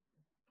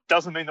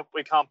 Doesn't mean that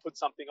we can't put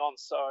something on.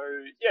 So,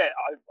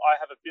 I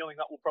have a feeling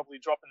that will probably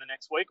drop in the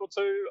next week or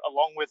two,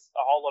 along with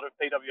a whole lot of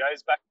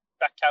PWA's back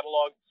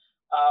catalogue.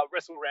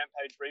 Wrestle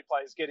Rampage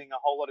Replay is getting a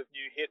whole lot of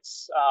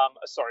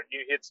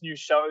new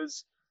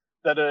shows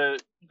that are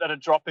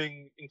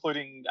dropping,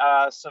 including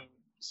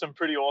some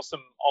pretty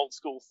awesome old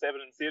school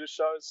Theban theatre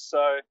shows.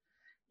 So,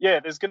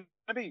 there's going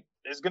to be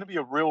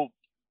a real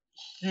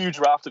huge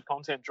raft of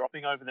content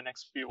dropping over the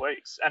next few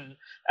weeks,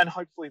 and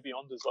hopefully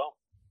beyond as well.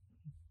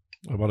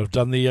 I might have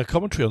done the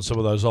commentary on some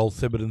of those old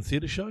Theban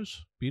theatre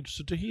shows. Be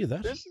interested to hear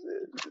that.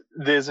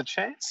 There's a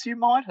chance you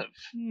might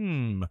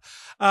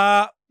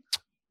have.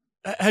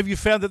 Have you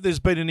found that there's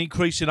been an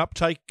increase in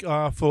uptake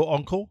for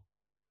Encore?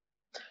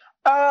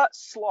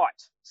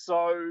 Slight.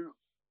 So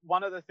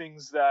one of the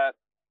things that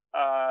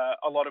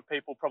a lot of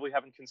people probably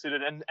haven't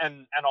considered. And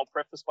I'll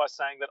preface by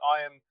saying that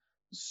I am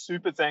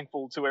super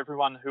thankful to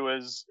everyone who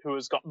has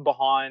gotten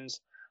behind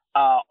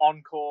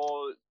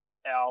Encore,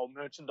 our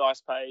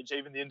merchandise page,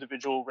 even the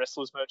individual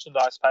wrestlers'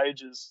 merchandise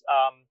pages.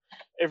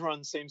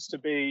 Everyone seems to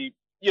be,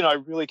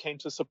 really keen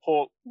to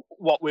support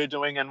what we're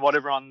doing and what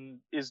everyone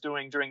is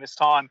doing during this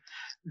time.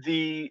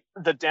 The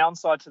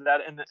downside to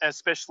that, and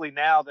especially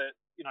now that,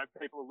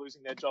 people are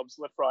losing their jobs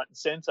left, right, and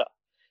centre,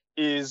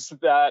 is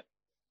that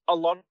a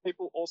lot of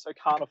people also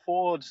can't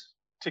afford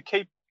to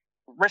keep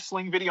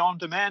wrestling video on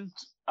demand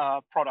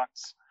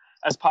products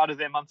as part of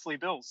their monthly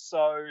bills.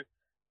 So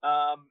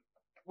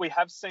we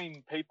have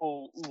seen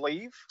people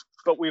leave,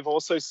 but we've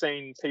also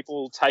seen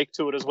people take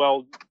to it as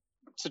well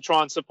to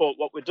try and support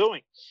what we're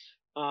doing.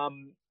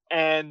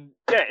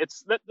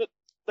 It's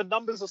the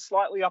numbers are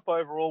slightly up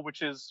overall,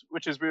 which is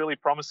really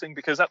promising,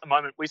 because at the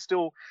moment we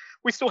still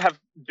have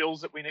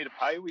bills that we need to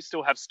pay. We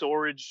still have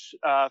storage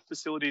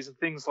facilities and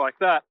things like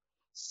that.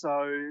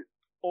 So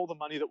all the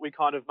money that we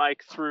kind of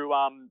make through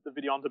the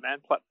video on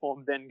demand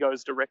platform then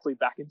goes directly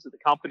back into the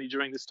company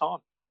during this time.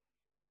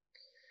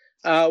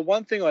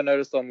 One thing I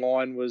noticed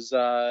online was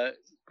a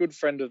good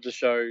friend of the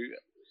show,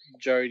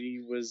 Jody,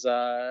 who's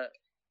a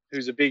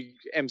big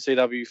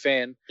MCW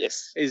fan,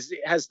 yes,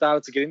 has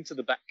started to get into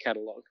the back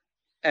catalogue,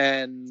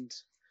 and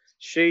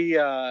she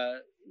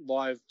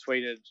live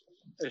tweeted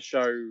a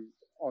show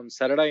on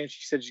Saturday, and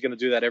she said she's going to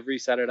do that every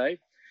Saturday.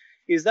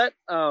 Is that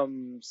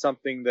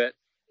something that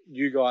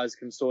you guys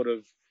can sort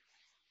of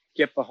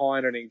get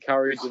behind and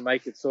encourage and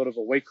make it sort of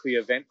a weekly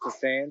event for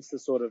fans to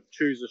sort of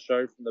choose a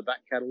show from the back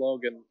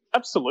catalogue and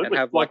absolutely and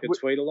have like a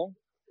tweet along?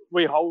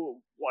 We're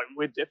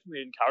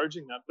definitely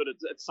encouraging that, but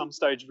at some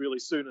stage really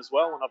soon as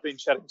well. And I've been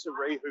chatting to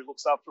Ree, who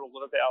looks after a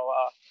lot of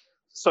our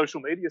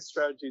social media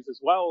strategies as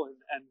well,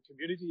 and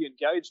community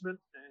engagement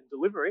and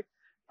delivery.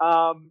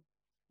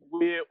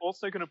 We're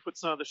also going to put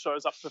some of the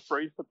shows up for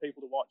free for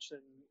people to watch,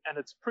 and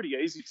it's pretty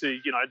easy to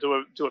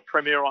do a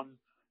premiere on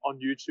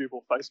YouTube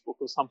or Facebook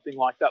or something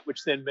like that,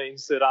 which then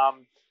means that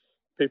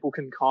people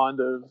can kind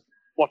of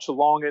watch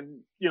along,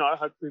 and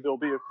hopefully there'll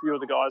be a few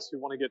of the guys who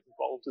want to get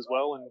involved as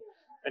well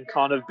and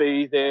kind of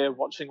be there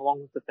watching along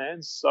with the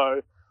fans.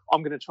 So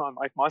I'm going to try and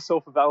make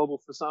myself available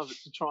for some of it,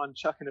 to try and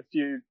chuck in a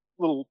few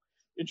little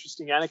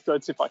interesting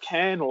anecdotes if I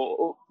can,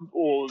 or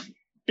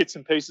bits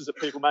and pieces that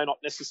people may not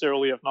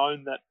necessarily have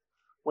known that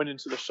went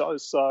into the show.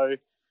 So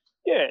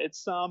yeah,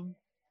 it's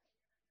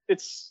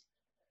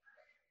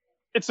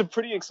a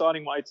pretty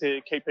exciting way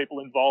to keep people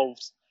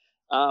involved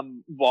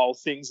while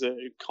things are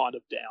kind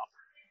of down.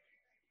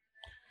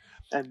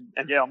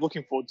 And yeah, I'm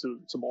looking forward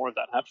to more of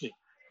that happening.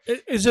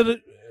 Is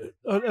it,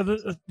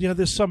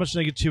 there's so much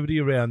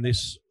negativity around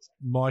this,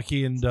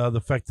 Mikey, and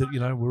the fact that,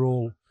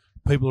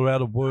 people are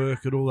out of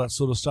work and all that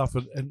sort of stuff,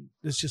 and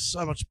there's just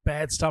so much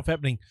bad stuff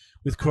happening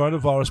with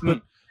coronavirus.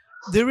 But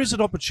there is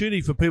an opportunity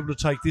for people to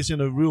take this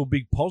in a real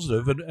big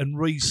positive and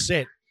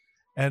reset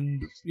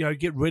and,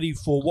 get ready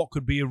for what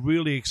could be a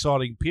really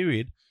exciting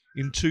period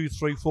in 2,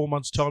 3, 4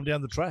 months' time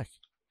down the track.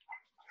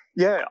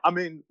 Yeah, I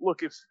mean,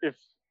 look, if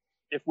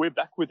we're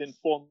back within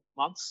 4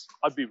 months,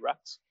 I'd be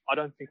wrapped. I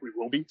don't think we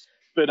will be.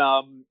 But,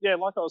 like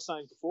I was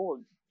saying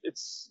before, I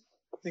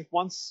think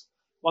once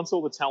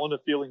all the talent are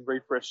feeling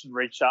refreshed and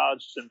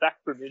recharged and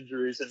back from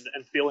injuries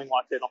and feeling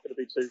like they're not going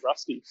to be too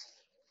rusty,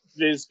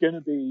 there's going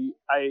to be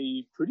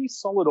a pretty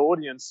solid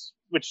audience,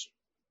 which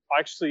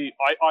I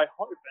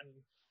hope and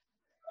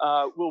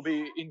will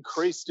be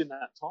increased in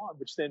that time,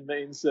 which then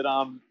means that,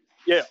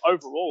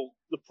 overall,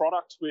 the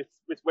product with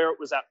where it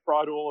was at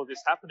prior to all of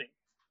this happening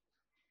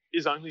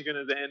is only going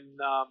to then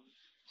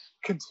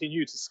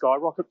continue to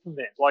skyrocket from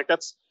there. Like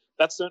that's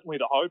certainly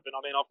the hope. And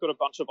I mean, I've got a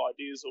bunch of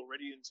ideas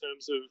already in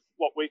terms of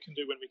what we can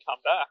do when we come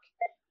back.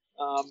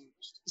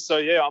 So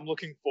yeah, I'm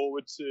looking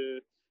forward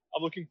to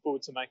making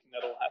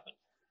that all happen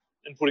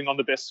and putting on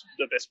the best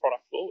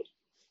product forward.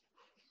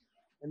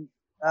 And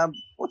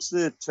what's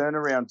the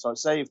turnaround time?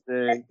 Say if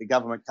the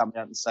government come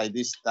out and say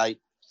this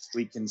date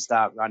we can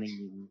start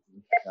running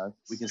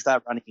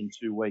in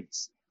 2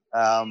 weeks.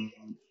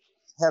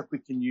 How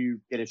quick can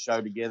you get a show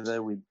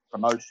together with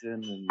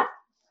promotion and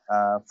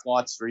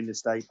flights for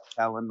interstate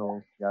talent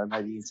or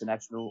maybe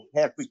international?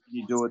 How quick can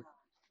you do it?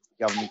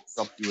 The government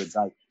stops you a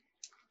date.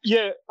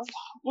 Yeah,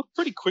 look,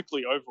 pretty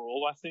quickly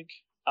overall, I think.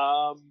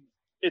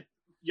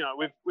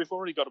 We've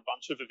already got a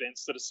bunch of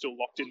events that are still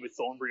locked in with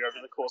Thornbury over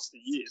the course of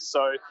the year.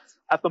 So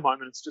at the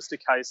moment, it's just a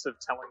case of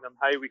telling them,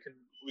 hey, we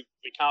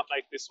can't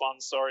make this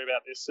one. Sorry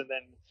about this. And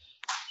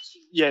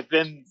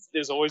then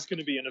there's always going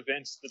to be an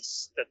event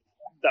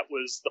that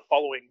was the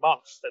following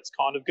month that's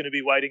kind of going to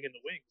be waiting in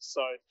the wings.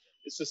 So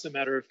it's just a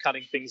matter of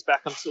cutting things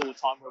back until the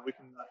time where we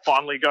can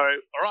finally go,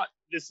 all right,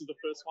 this is the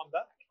first one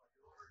back.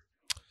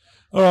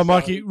 All right,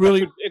 Mikey,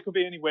 really... It could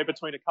be anywhere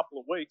between a couple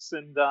of weeks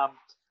and a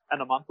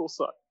month or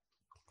so.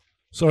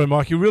 Sorry,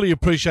 Mikey, really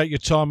appreciate your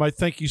time, mate.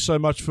 Thank you so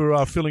much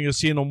for filling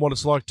us in on what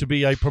it's like to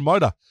be a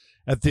promoter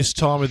at this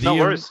time of the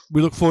year. Worries.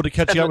 We look forward to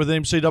catching up with the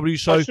MCW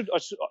show.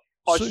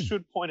 I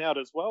should point out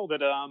as well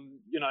that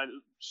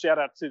shout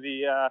out to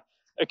the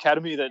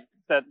academy that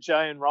that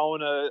Jay and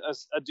Rowan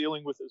are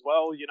dealing with as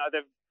well. You know,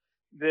 they've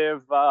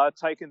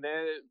taken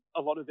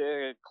a lot of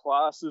their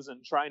classes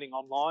and training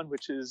online,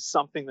 which is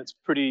something that's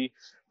pretty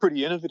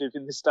innovative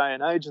in this day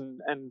and age,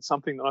 and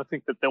something that I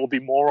think that there will be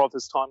more of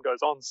as time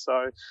goes on. So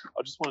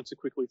I just wanted to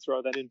quickly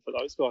throw that in for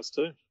those guys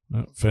too.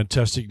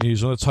 Fantastic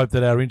news. And let's hope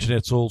that our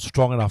internet's all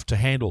strong enough to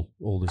handle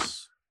all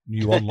this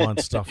new online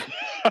stuff.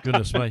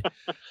 Goodness me.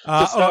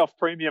 Just stay off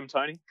premium,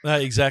 Tony.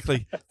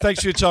 Exactly.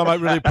 Thanks for your time, mate.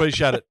 Really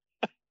appreciate it.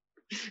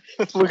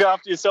 Look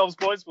after yourselves,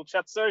 boys. We'll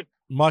chat soon.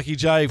 Mikey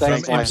J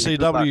from Thanks, mate.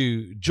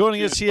 MCW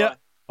joining us here Bye.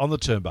 on the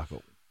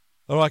Turnbuckle.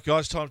 All right,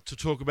 guys, time to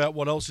talk about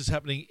what else is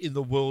happening in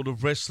the world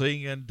of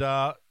wrestling, and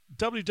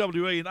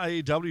WWE and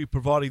AEW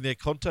providing their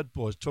content,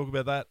 boys. Talk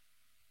about that.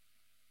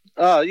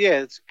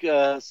 Yeah,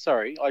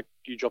 sorry,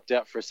 you dropped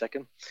out for a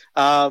second.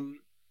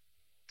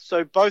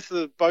 So both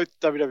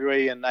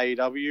WWE and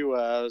AEW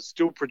are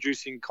still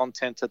producing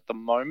content at the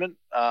moment,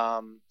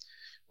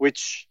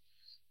 which,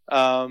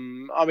 I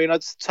mean,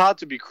 it's hard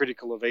to be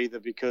critical of either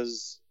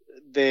because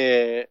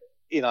they're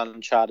in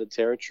uncharted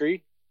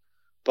territory.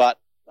 But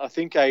I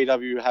think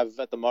AEW have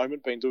at the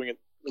moment been doing it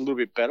a little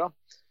bit better.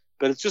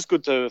 But it's just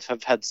good to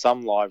have had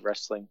some live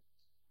wrestling.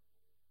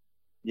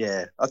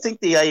 Yeah, I think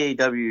the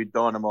AEW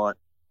Dynamite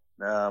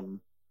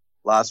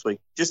last week,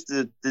 just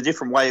the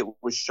different way it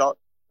was shot,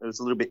 it was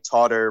a little bit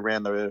tighter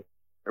around the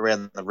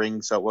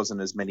ring, so it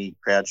wasn't as many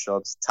crowd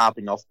shots,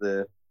 tarping off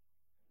the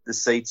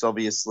seats,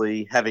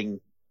 obviously, having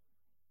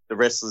the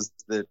wrestlers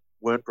that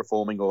weren't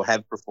performing or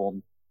have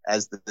performed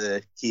as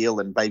the heel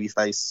and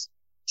babyface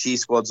cheer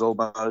squads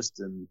almost,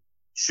 and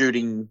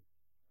shooting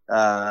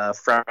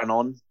front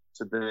on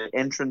to the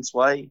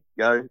entranceway. You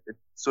know, it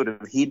sort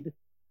of hid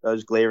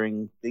those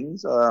glaring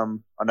things. I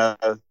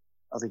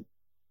think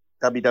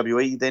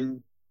WWE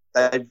then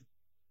they've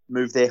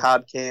moved their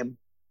hard cam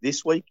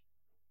this week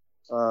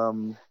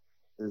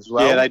as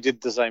well. Yeah, they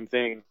did the same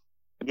thing.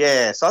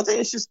 Yeah, so I think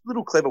it's just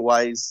little clever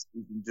ways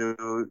you can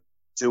do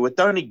it.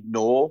 Don't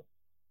ignore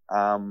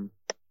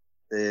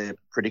the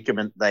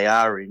predicament they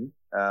are in,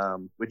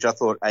 which I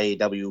thought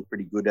AEW were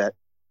pretty good at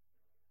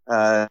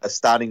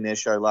starting their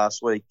show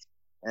last week.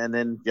 And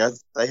then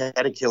they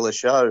had a killer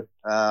show.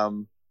 I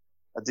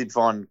did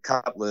find a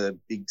couple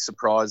of big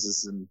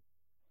surprises, and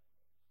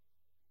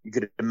you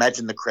could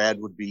imagine the crowd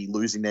would be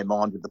losing their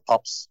mind with the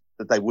pops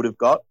that they would have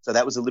got. So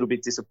that was a little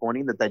bit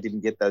disappointing that they didn't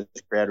get those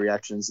crowd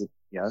reactions that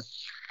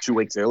 2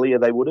 weeks earlier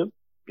they would have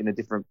in a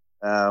different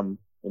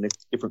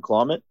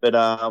climate. But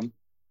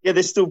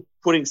they're still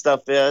putting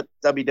stuff out.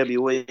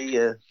 WWE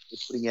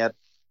is putting out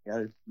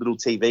little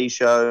TV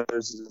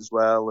shows as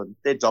well, and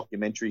their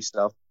documentary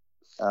stuff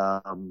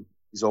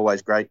is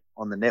always great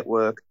on the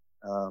network.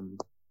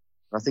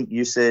 I think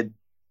you said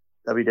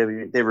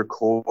WWE, they're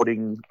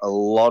recording a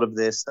lot of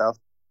their stuff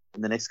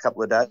in the next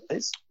couple of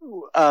days.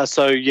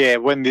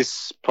 When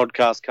this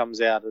podcast comes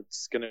out,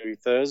 it's going to be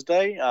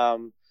Thursday.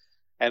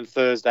 And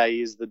Thursday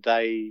is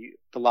the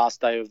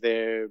last day of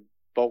their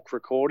bulk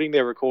recording.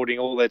 They're recording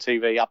all their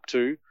TV up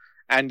to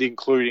and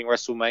including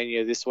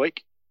WrestleMania this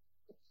week.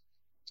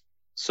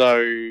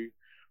 So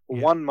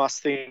one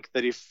must think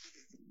that if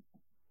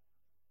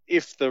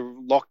the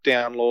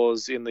lockdown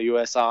laws in the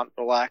US aren't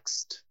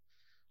relaxed,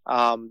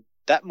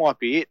 that might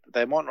be it.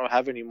 They might not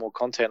have any more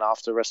content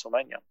after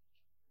WrestleMania.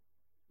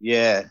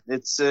 Yeah,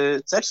 it's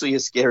actually a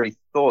scary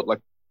thought.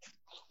 Like,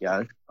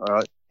 all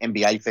right,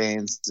 NBA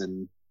fans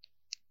and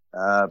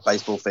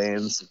baseball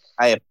fans,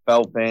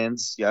 AFL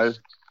fans,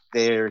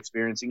 they're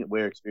experiencing it.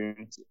 We're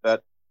experiencing it,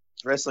 but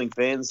wrestling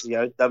fans,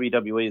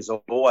 WWE has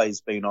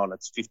always been on.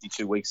 It's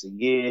 52 weeks a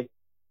year.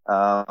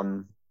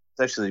 It's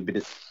actually a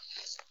bit,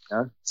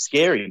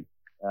 scary.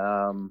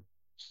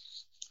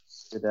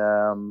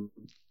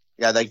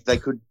 They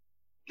could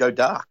go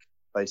dark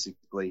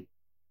basically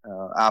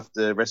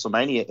after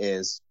WrestleMania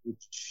airs,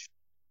 which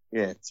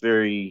it's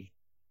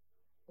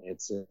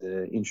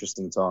an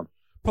interesting time.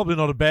 Probably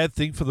not a bad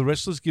thing for the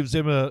wrestlers. Gives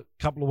them a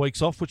couple of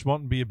weeks off, which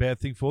mightn't be a bad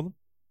thing for them.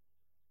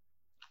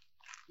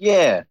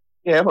 Yeah.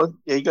 Well,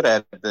 you got to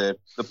have the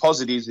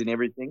positives in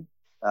everything.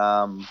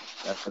 For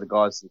the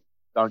guys that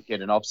don't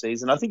get an off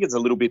season, I think it's a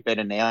little bit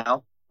better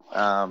now.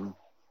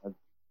 They're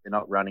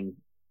not running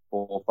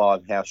 4 or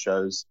 5 house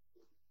shows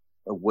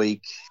a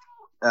week,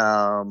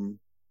 and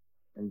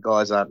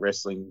guys aren't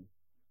wrestling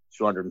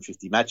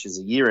 250 matches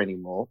a year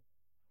anymore.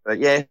 But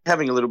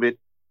having a little bit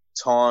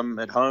time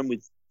at home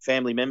with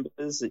family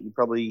members that you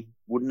probably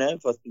wouldn't have,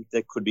 I think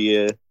that could be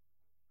a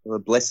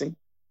blessing.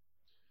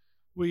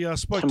 We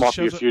spoke there to might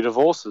be a few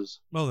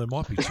divorces. Well, there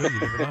might be too. You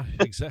never know.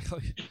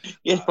 Exactly.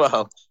 Yeah,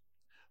 well,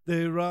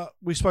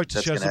 we spoke to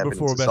Shazza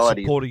before about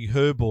supporting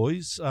her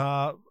boys.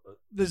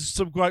 There's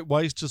some great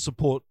ways to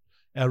support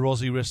our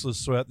Aussie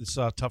wrestlers throughout this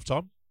tough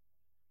time.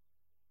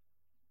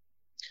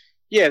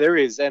 Yeah, there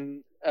is,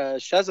 and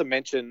Shazza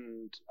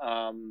mentioned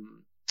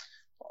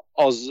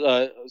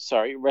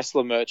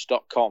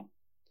WrestlerMerch.com,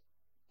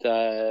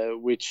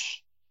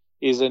 which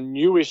is a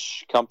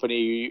newish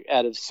company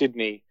out of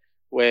Sydney,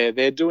 where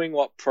they're doing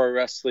what pro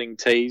wrestling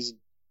tees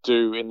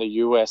do in the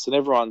US, and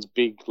everyone's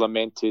big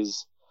lament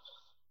is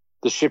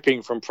the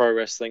shipping from Pro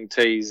Wrestling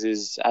Tees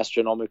is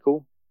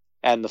astronomical,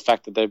 and the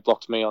fact that they've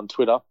blocked me on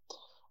Twitter.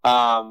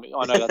 I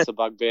know that's a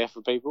bugbear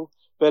for people,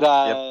 but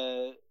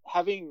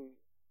having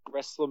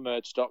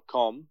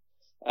WrestlerMerch.com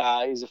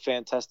is a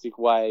fantastic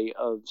way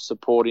of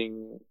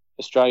supporting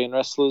Australian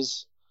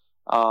wrestlers,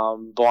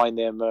 buying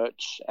their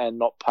merch and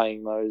not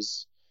paying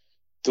those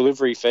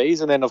delivery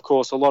fees. And then, of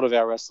course, a lot of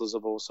our wrestlers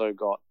have also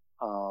got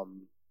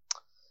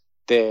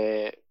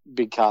their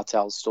big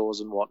cartel stores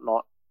and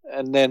whatnot.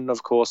 And then,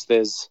 of course,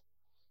 there's,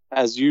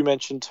 as you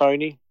mentioned,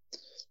 Tony,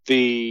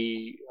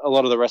 a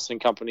lot of the wrestling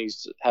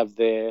companies have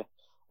their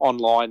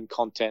online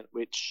content,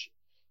 which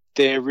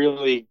they're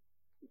really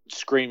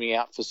screaming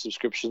out for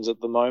subscriptions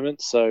at the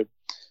moment. So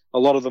a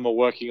lot of them are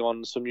working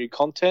on some new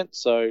content.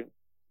 So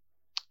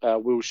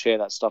we'll share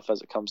that stuff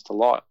as it comes to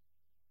light.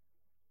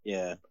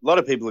 Yeah, a lot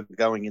of people are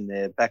going in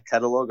their back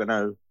catalogue. I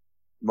know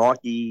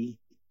Mikey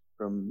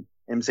from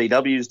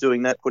MCW is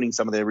doing that, putting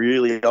some of their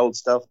really old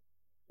stuff,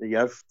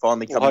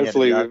 finally coming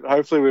out.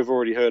 Hopefully we've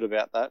already heard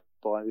about that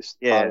by this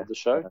part of the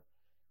show.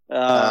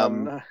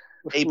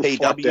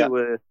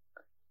 EPW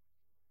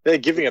they're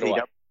giving it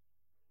away.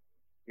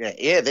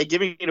 Yeah, they're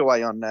giving it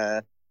away on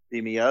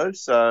Vimeo,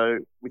 so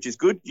which is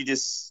good. You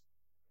just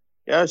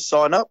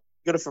sign up,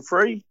 get it for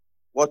free,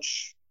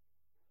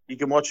 you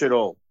can watch it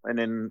all, and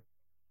then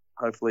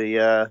hopefully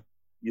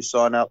you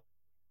sign up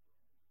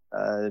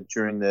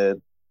during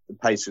the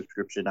pay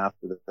subscription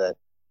after that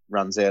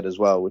runs out as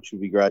well, which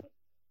would be great.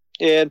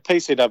 Yeah, and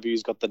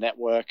PCW's got the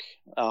network.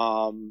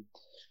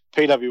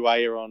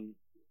 PWA are on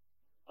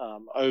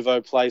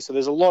OVO Play, so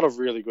there's a lot of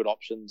really good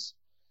options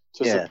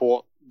to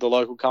support the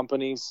local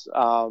companies,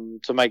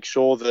 to make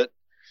sure that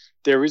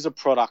there is a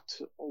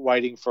product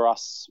waiting for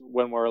us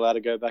when we're allowed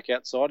to go back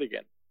outside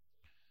again.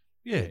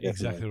 Yeah,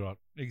 exactly right.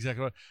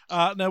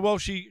 Now,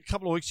 Walshy, a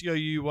couple of weeks ago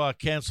you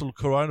cancelled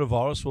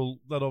coronavirus. Well,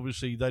 that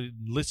obviously they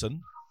didn't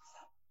listen.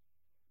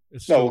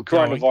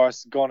 Coronavirus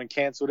has gone and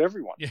cancelled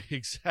everyone. Yeah,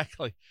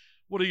 exactly.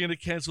 What are you going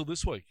to cancel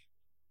this week?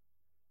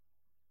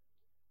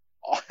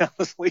 I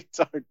honestly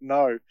don't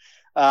know.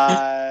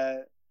 I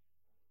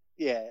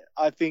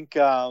think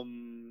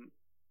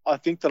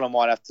that I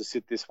might have to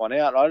sit this one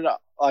out.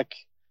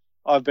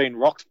 I've been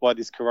rocked by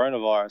this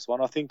coronavirus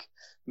one. I think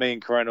me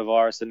and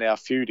coronavirus are now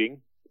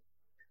feuding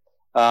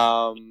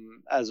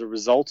as a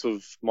result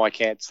of my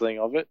cancelling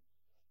of it.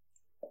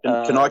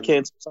 Can I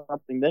cancel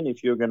something then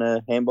if you're going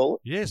to handball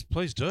it? Yes,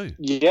 please do.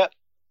 Yeah.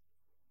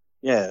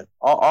 Yeah,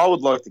 I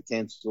would like to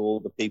cancel all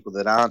the people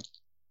that aren't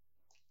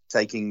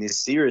taking this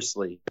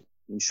seriously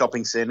in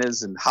shopping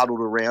centres and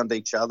huddled around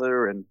each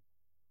other and,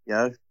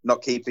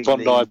 not keeping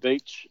Bondi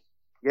Beach.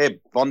 Yeah,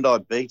 Bondi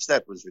Beach.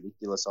 That was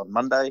ridiculous on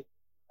Monday.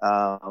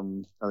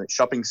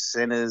 Shopping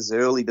centres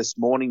early this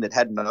morning that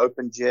hadn't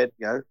opened yet.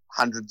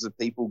 Hundreds of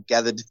people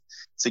gathered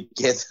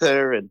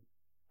together, and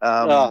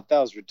that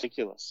was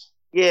ridiculous.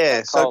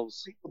 Yeah, so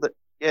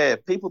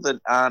people that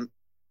aren't,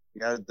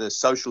 the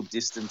social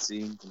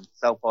distancing and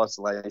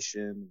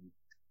self-isolation and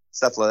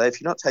stuff like that. If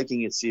you're not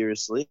taking it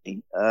seriously,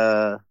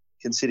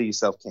 consider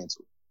yourself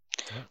cancelled.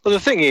 Well, the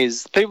thing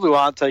is, people who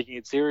aren't taking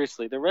it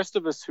seriously, the rest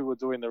of us who are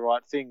doing the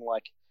right thing,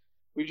 like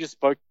we just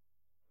spoke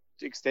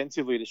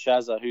extensively to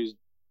Shazza,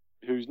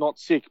 who's not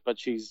sick, but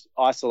she's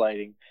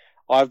isolating.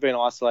 I've been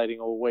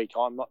isolating all week.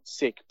 I'm not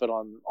sick, but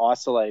I'm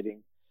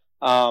isolating.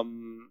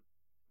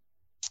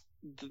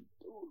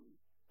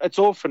 It's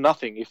all for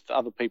nothing if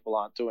other people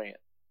aren't doing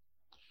it.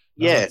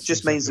 Yeah, it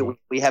just means that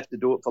we have to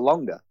do it for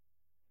longer.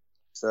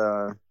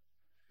 So,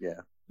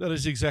 yeah. That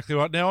is exactly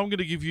right. Now, I'm going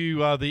to give you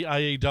the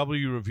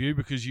AEW review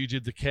because you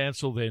did the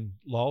cancel then,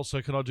 Lyle.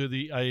 So can I do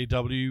the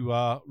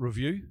AEW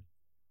review?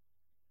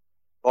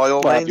 By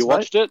all means, have you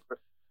watched it?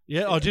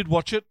 Yeah, I did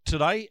watch it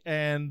today,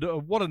 and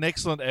what an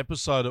excellent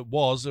episode it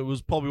was. It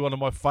was probably one of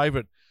my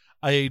favourite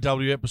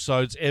AEW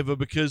episodes ever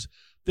because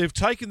they've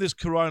taken this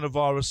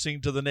coronavirus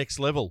thing to the next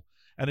level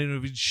and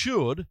have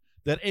ensured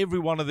that every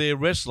one of their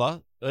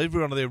wrestlers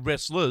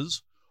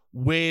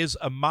wears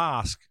a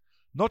mask.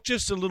 Not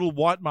just a little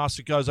white mask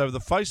that goes over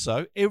the face,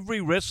 though. Every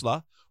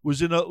wrestler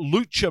was in a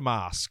lucha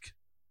mask.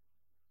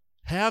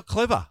 How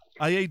clever.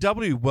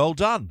 AEW, well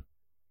done.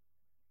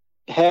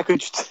 How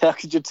could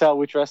you tell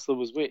which wrestler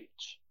was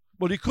which?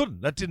 Well, you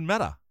couldn't. That didn't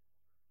matter.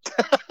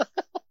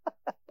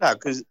 No,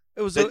 because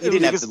you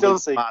didn't have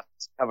the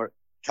masks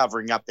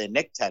covering up their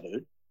neck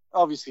tattoo.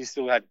 Obviously, you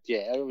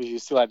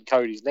still had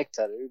Cody's neck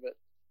tattoo, but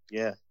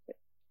yeah.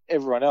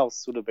 Everyone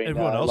else would have been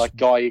like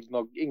Guy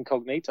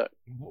Incognito.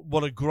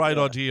 What a great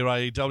idea,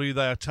 AEW.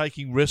 They are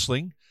taking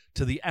wrestling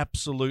to the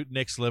absolute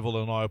next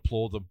level, and I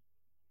applaud them.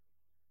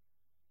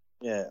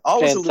 Yeah,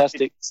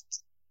 fantastic.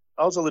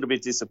 I was a little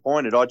bit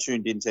disappointed. I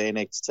tuned into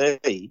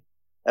NXT,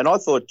 and I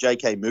thought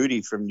J.K.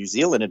 Moody from New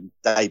Zealand had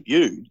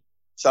debuted,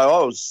 so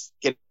I was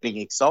getting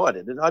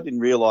excited, and I didn't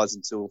realise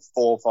until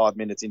 4 or 5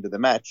 minutes into the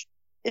match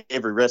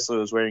every wrestler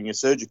was wearing a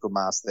surgical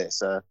mask there,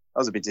 so I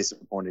was a bit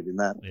disappointed in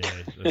that. Yeah,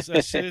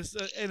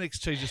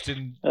 NXT just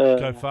didn't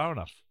go far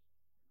enough.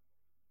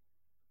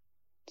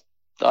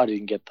 I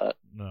didn't get that.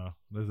 No,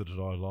 neither did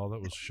I, Lyle.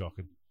 That was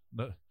shocking.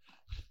 No,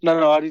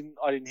 No, I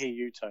didn't hear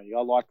you, Tony.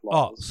 I like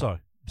Lyles. Oh, sorry.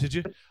 Did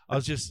you? I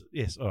was just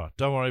yes. All right.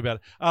 Don't worry about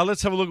it.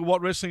 Let's have a look at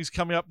what wrestling's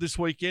coming up this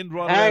weekend.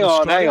 Right. Hang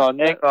on.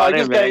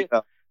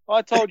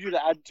 I told you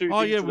to add two.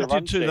 Oh things yeah, to we the did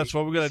run too. sheet. That's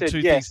right. We're going to You add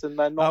said two yes, things. and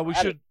they're not. We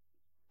should.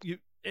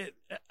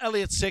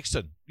 Elliot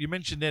Sexton. You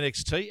mentioned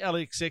NXT.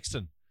 Elliot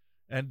Sexton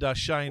and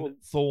Shane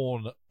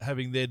Thorne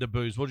having their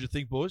debuts. What do you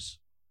think, boys?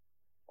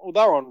 Well,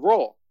 they're on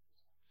Raw.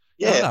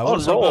 Yeah, no,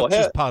 on Raw. It's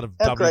just part of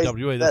how crazy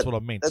WWE. is That's that?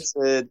 what I meant. That's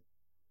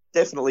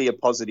definitely a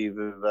positive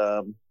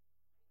of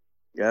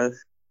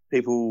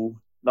people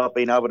not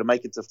being able to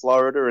make it to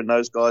Florida and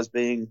those guys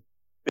being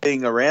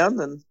around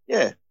and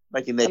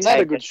making their. And they had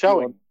a good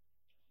showing.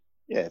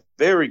 Yeah,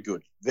 very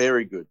good,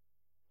 very good.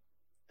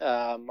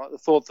 I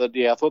thought they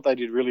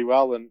did really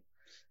well, and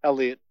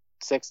Elliot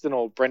Sexton,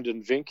 or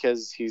Brendan Vink,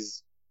 as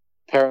his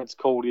parents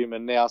called him,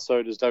 and now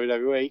so does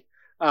WWE.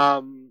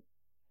 I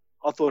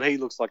thought he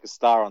looks like a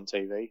star on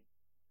TV.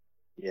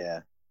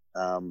 Yeah,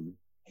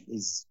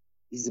 he's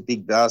a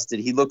big bastard.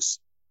 He looks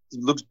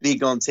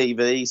big on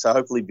TV, so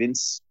hopefully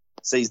Vince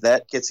sees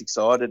that, gets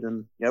excited,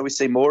 and we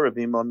see more of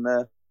him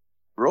on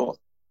Raw.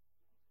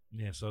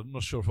 Yeah, so I'm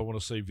not sure if I want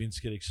to see Vince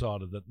get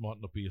excited. That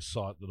might not be a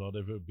sight that I'd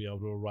ever be able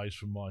to erase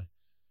from my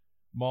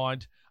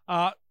mind.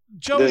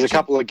 Joey, there's a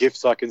couple of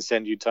gifts I can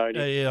send you,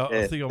 Tony. Yeah,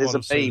 I think I might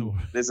have seen them.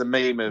 There's a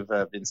meme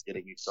of Vince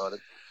getting excited.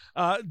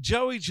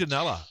 Joey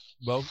Janela.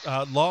 Well,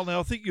 Lyle, now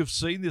I think you've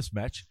seen this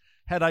match,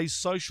 had a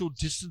social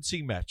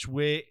distancing match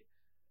where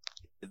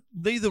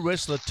neither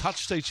wrestler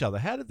touched each other.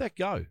 How did that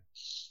go?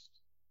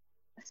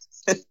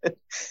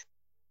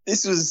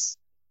 This was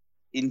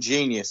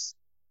ingenious.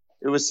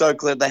 It was so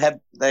clear. They had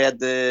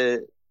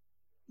the,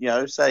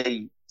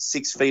 say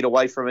 6 feet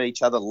away from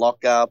each other,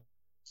 lock up.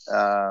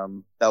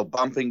 They were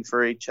bumping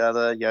for each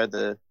other.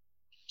 The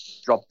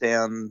drop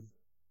down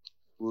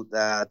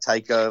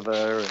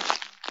takeover,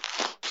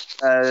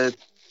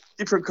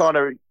 different kind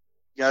of,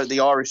 the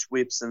Irish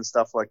whips and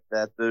stuff like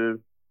that. The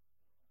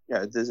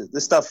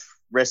stuff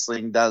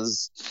wrestling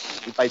does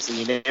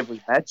basically in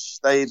every match.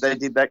 They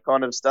did that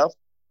kind of stuff.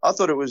 I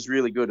thought it was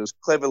really good. It was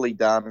cleverly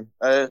done.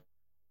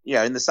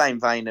 In the same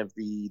vein of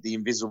the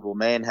Invisible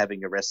Man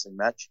having a wrestling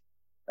match.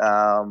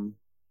 I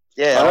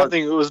don't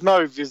think it was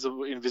no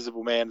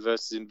Invisible Man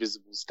versus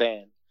Invisible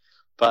Stan,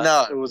 but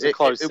no, it was a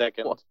close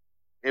second.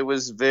 It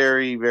was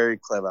very, very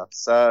clever.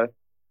 So,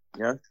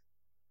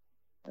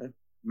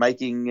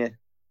 making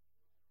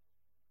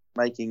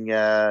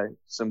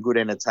some good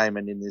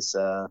entertainment in this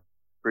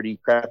pretty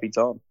crappy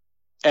time.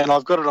 And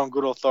I've got it on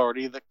good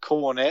authority that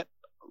Cornette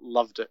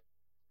loved it.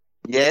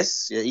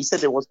 Yes, he said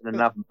there wasn't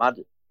enough mud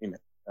in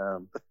it.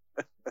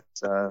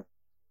 So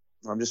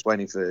I'm just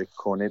waiting for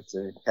Cornette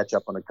to catch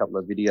up on a couple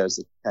of videos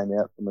that came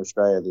out from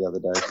Australia the other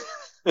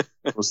day.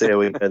 We'll see how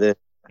we go there.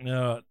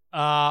 All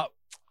right.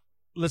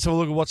 Let's have a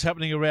look at what's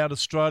happening around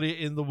Australia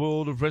in the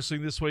world of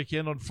wrestling this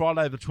weekend. On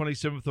Friday, the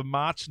 27th of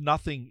March,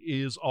 Nothing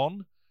is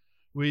on.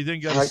 We then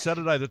go to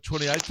Saturday, the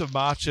 28th of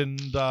March, and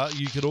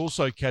you can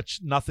also catch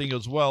Nothing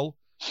as well.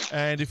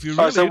 And if you're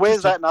really so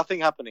where's that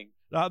Nothing happening?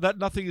 That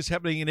Nothing is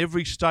happening in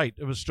every state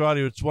of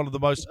Australia. It's one of the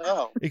most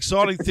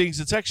exciting things.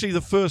 It's actually the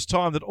first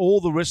time that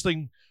all the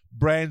wrestling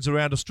brands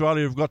around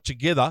Australia have got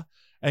together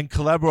and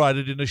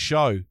collaborated in a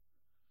show.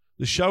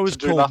 The show is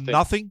called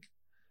Nothing,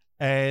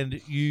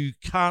 and you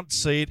can't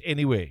see it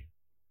anywhere.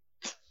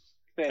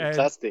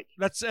 Fantastic.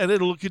 And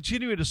it'll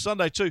continue into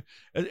Sunday too.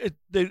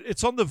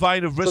 It's on the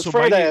vein of WrestleMania. It's a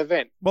 3-day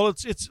event. Well,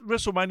 it's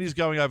WrestleMania is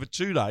going over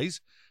 2 days.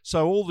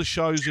 So all the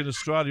shows in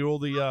Australia, all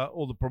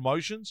the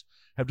promotions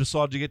have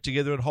decided to get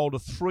together and hold a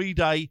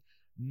 3-day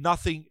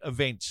Nothing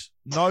event.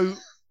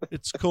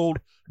 It's called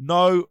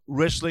No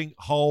Wrestling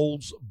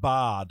Holds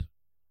Barred.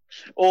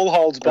 All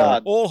holds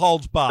barred. All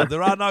holds barred.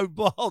 There are no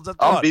holds. That's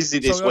I'm right. busy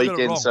this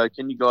weekend, so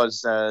can you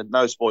guys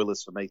no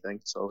spoilers for me,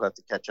 thanks. I'll have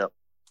to catch up.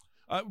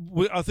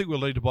 I think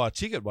we'll need to buy a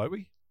ticket, won't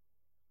we?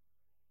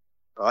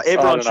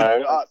 Everyone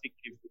should.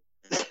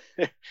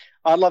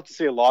 I'd love to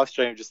see a live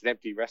stream of just an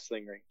empty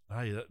wrestling ring.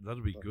 Hey,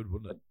 that'd be good,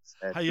 wouldn't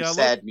it? Hey,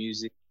 sad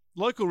music.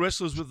 Local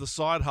wrestlers with the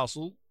side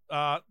hustle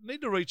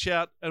need to reach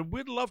out, and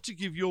we'd love to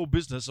give your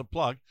business a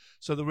plug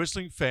so the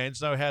wrestling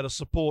fans know how to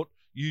support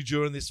you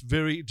during this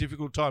very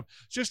difficult time,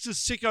 just as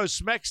Sicko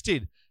Smacks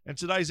did. And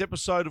today's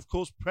episode, of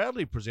course,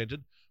 proudly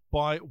presented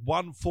by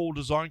One Fall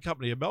Design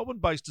Company, a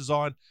Melbourne-based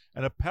design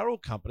and apparel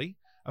company,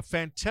 a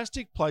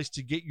fantastic place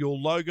to get your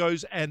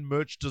logos and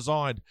merch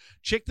designed.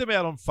 Check them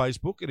out on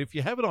Facebook, and if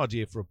you have an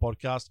idea for a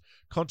podcast,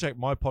 contact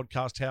My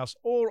Podcast House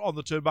or on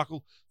the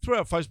Turnbuckle through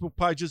our Facebook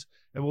pages,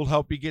 and we'll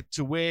help you get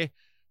to where.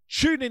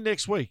 Tune in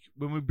next week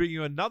when we bring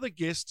you another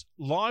guest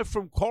live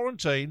from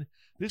quarantine.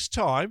 This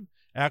time,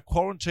 our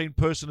quarantine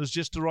person has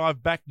just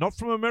arrived back, not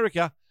from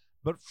America,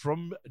 but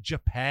from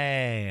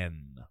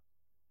Japan.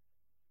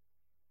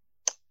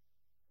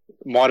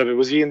 Might have been.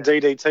 Was he in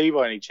DDT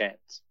by any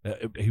chance?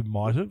 He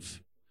might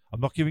have. I'm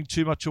not giving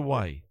too much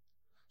away.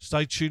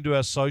 Stay tuned to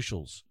our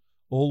socials.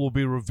 All will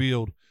be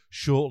revealed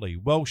shortly.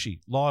 Welshie,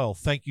 Lyle,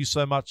 thank you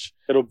so much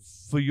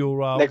for your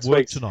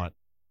work tonight.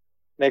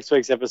 Next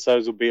week's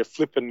episodes will be a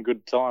flippin'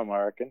 good time,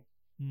 I reckon.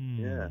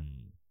 Yeah.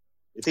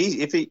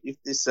 If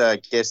this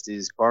guest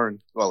is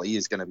quarantined, well, he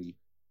is going to be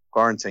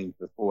quarantined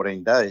for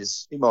 14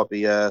 days. He might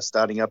be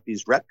starting up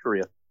his rap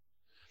career.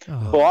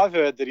 Oh. Well, I've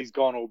heard that he's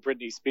gone all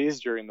Britney Spears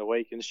during the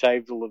week and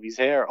shaved all of his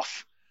hair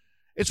off.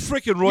 It's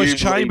freaking Royce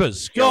Usually,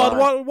 Chambers.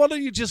 God, why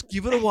don't you just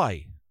give it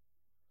away?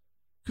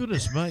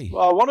 Goodness me.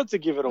 Well, I wanted to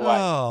give it away.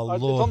 Oh,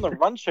 It's Lord. on the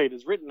run sheet.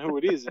 It's written who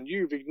it is, and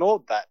you've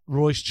ignored that.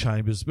 Royce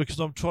Chambers, because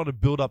I'm trying to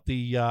build up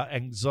the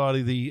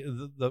anxiety,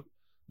 the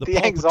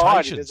Anxiety.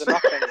 palpitations. There's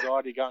enough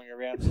anxiety going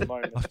around at the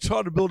moment. I'm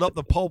trying to build up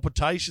the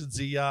palpitations,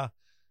 the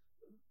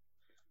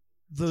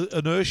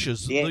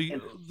inertias, Yeah.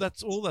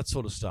 that's all that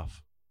sort of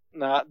stuff.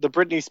 Nah, the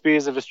Britney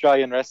Spears of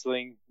Australian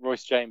wrestling,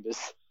 Royce Chambers.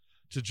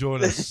 To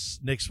join us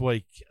next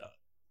week,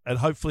 and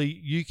hopefully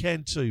you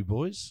can too,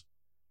 boys.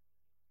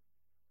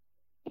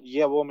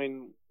 Yeah, well, I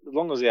mean, as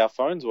long as our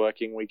phone's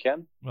working, we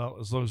can. Well,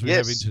 as long as we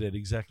Yes. have internet,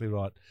 exactly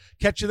right.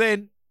 Catch you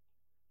then.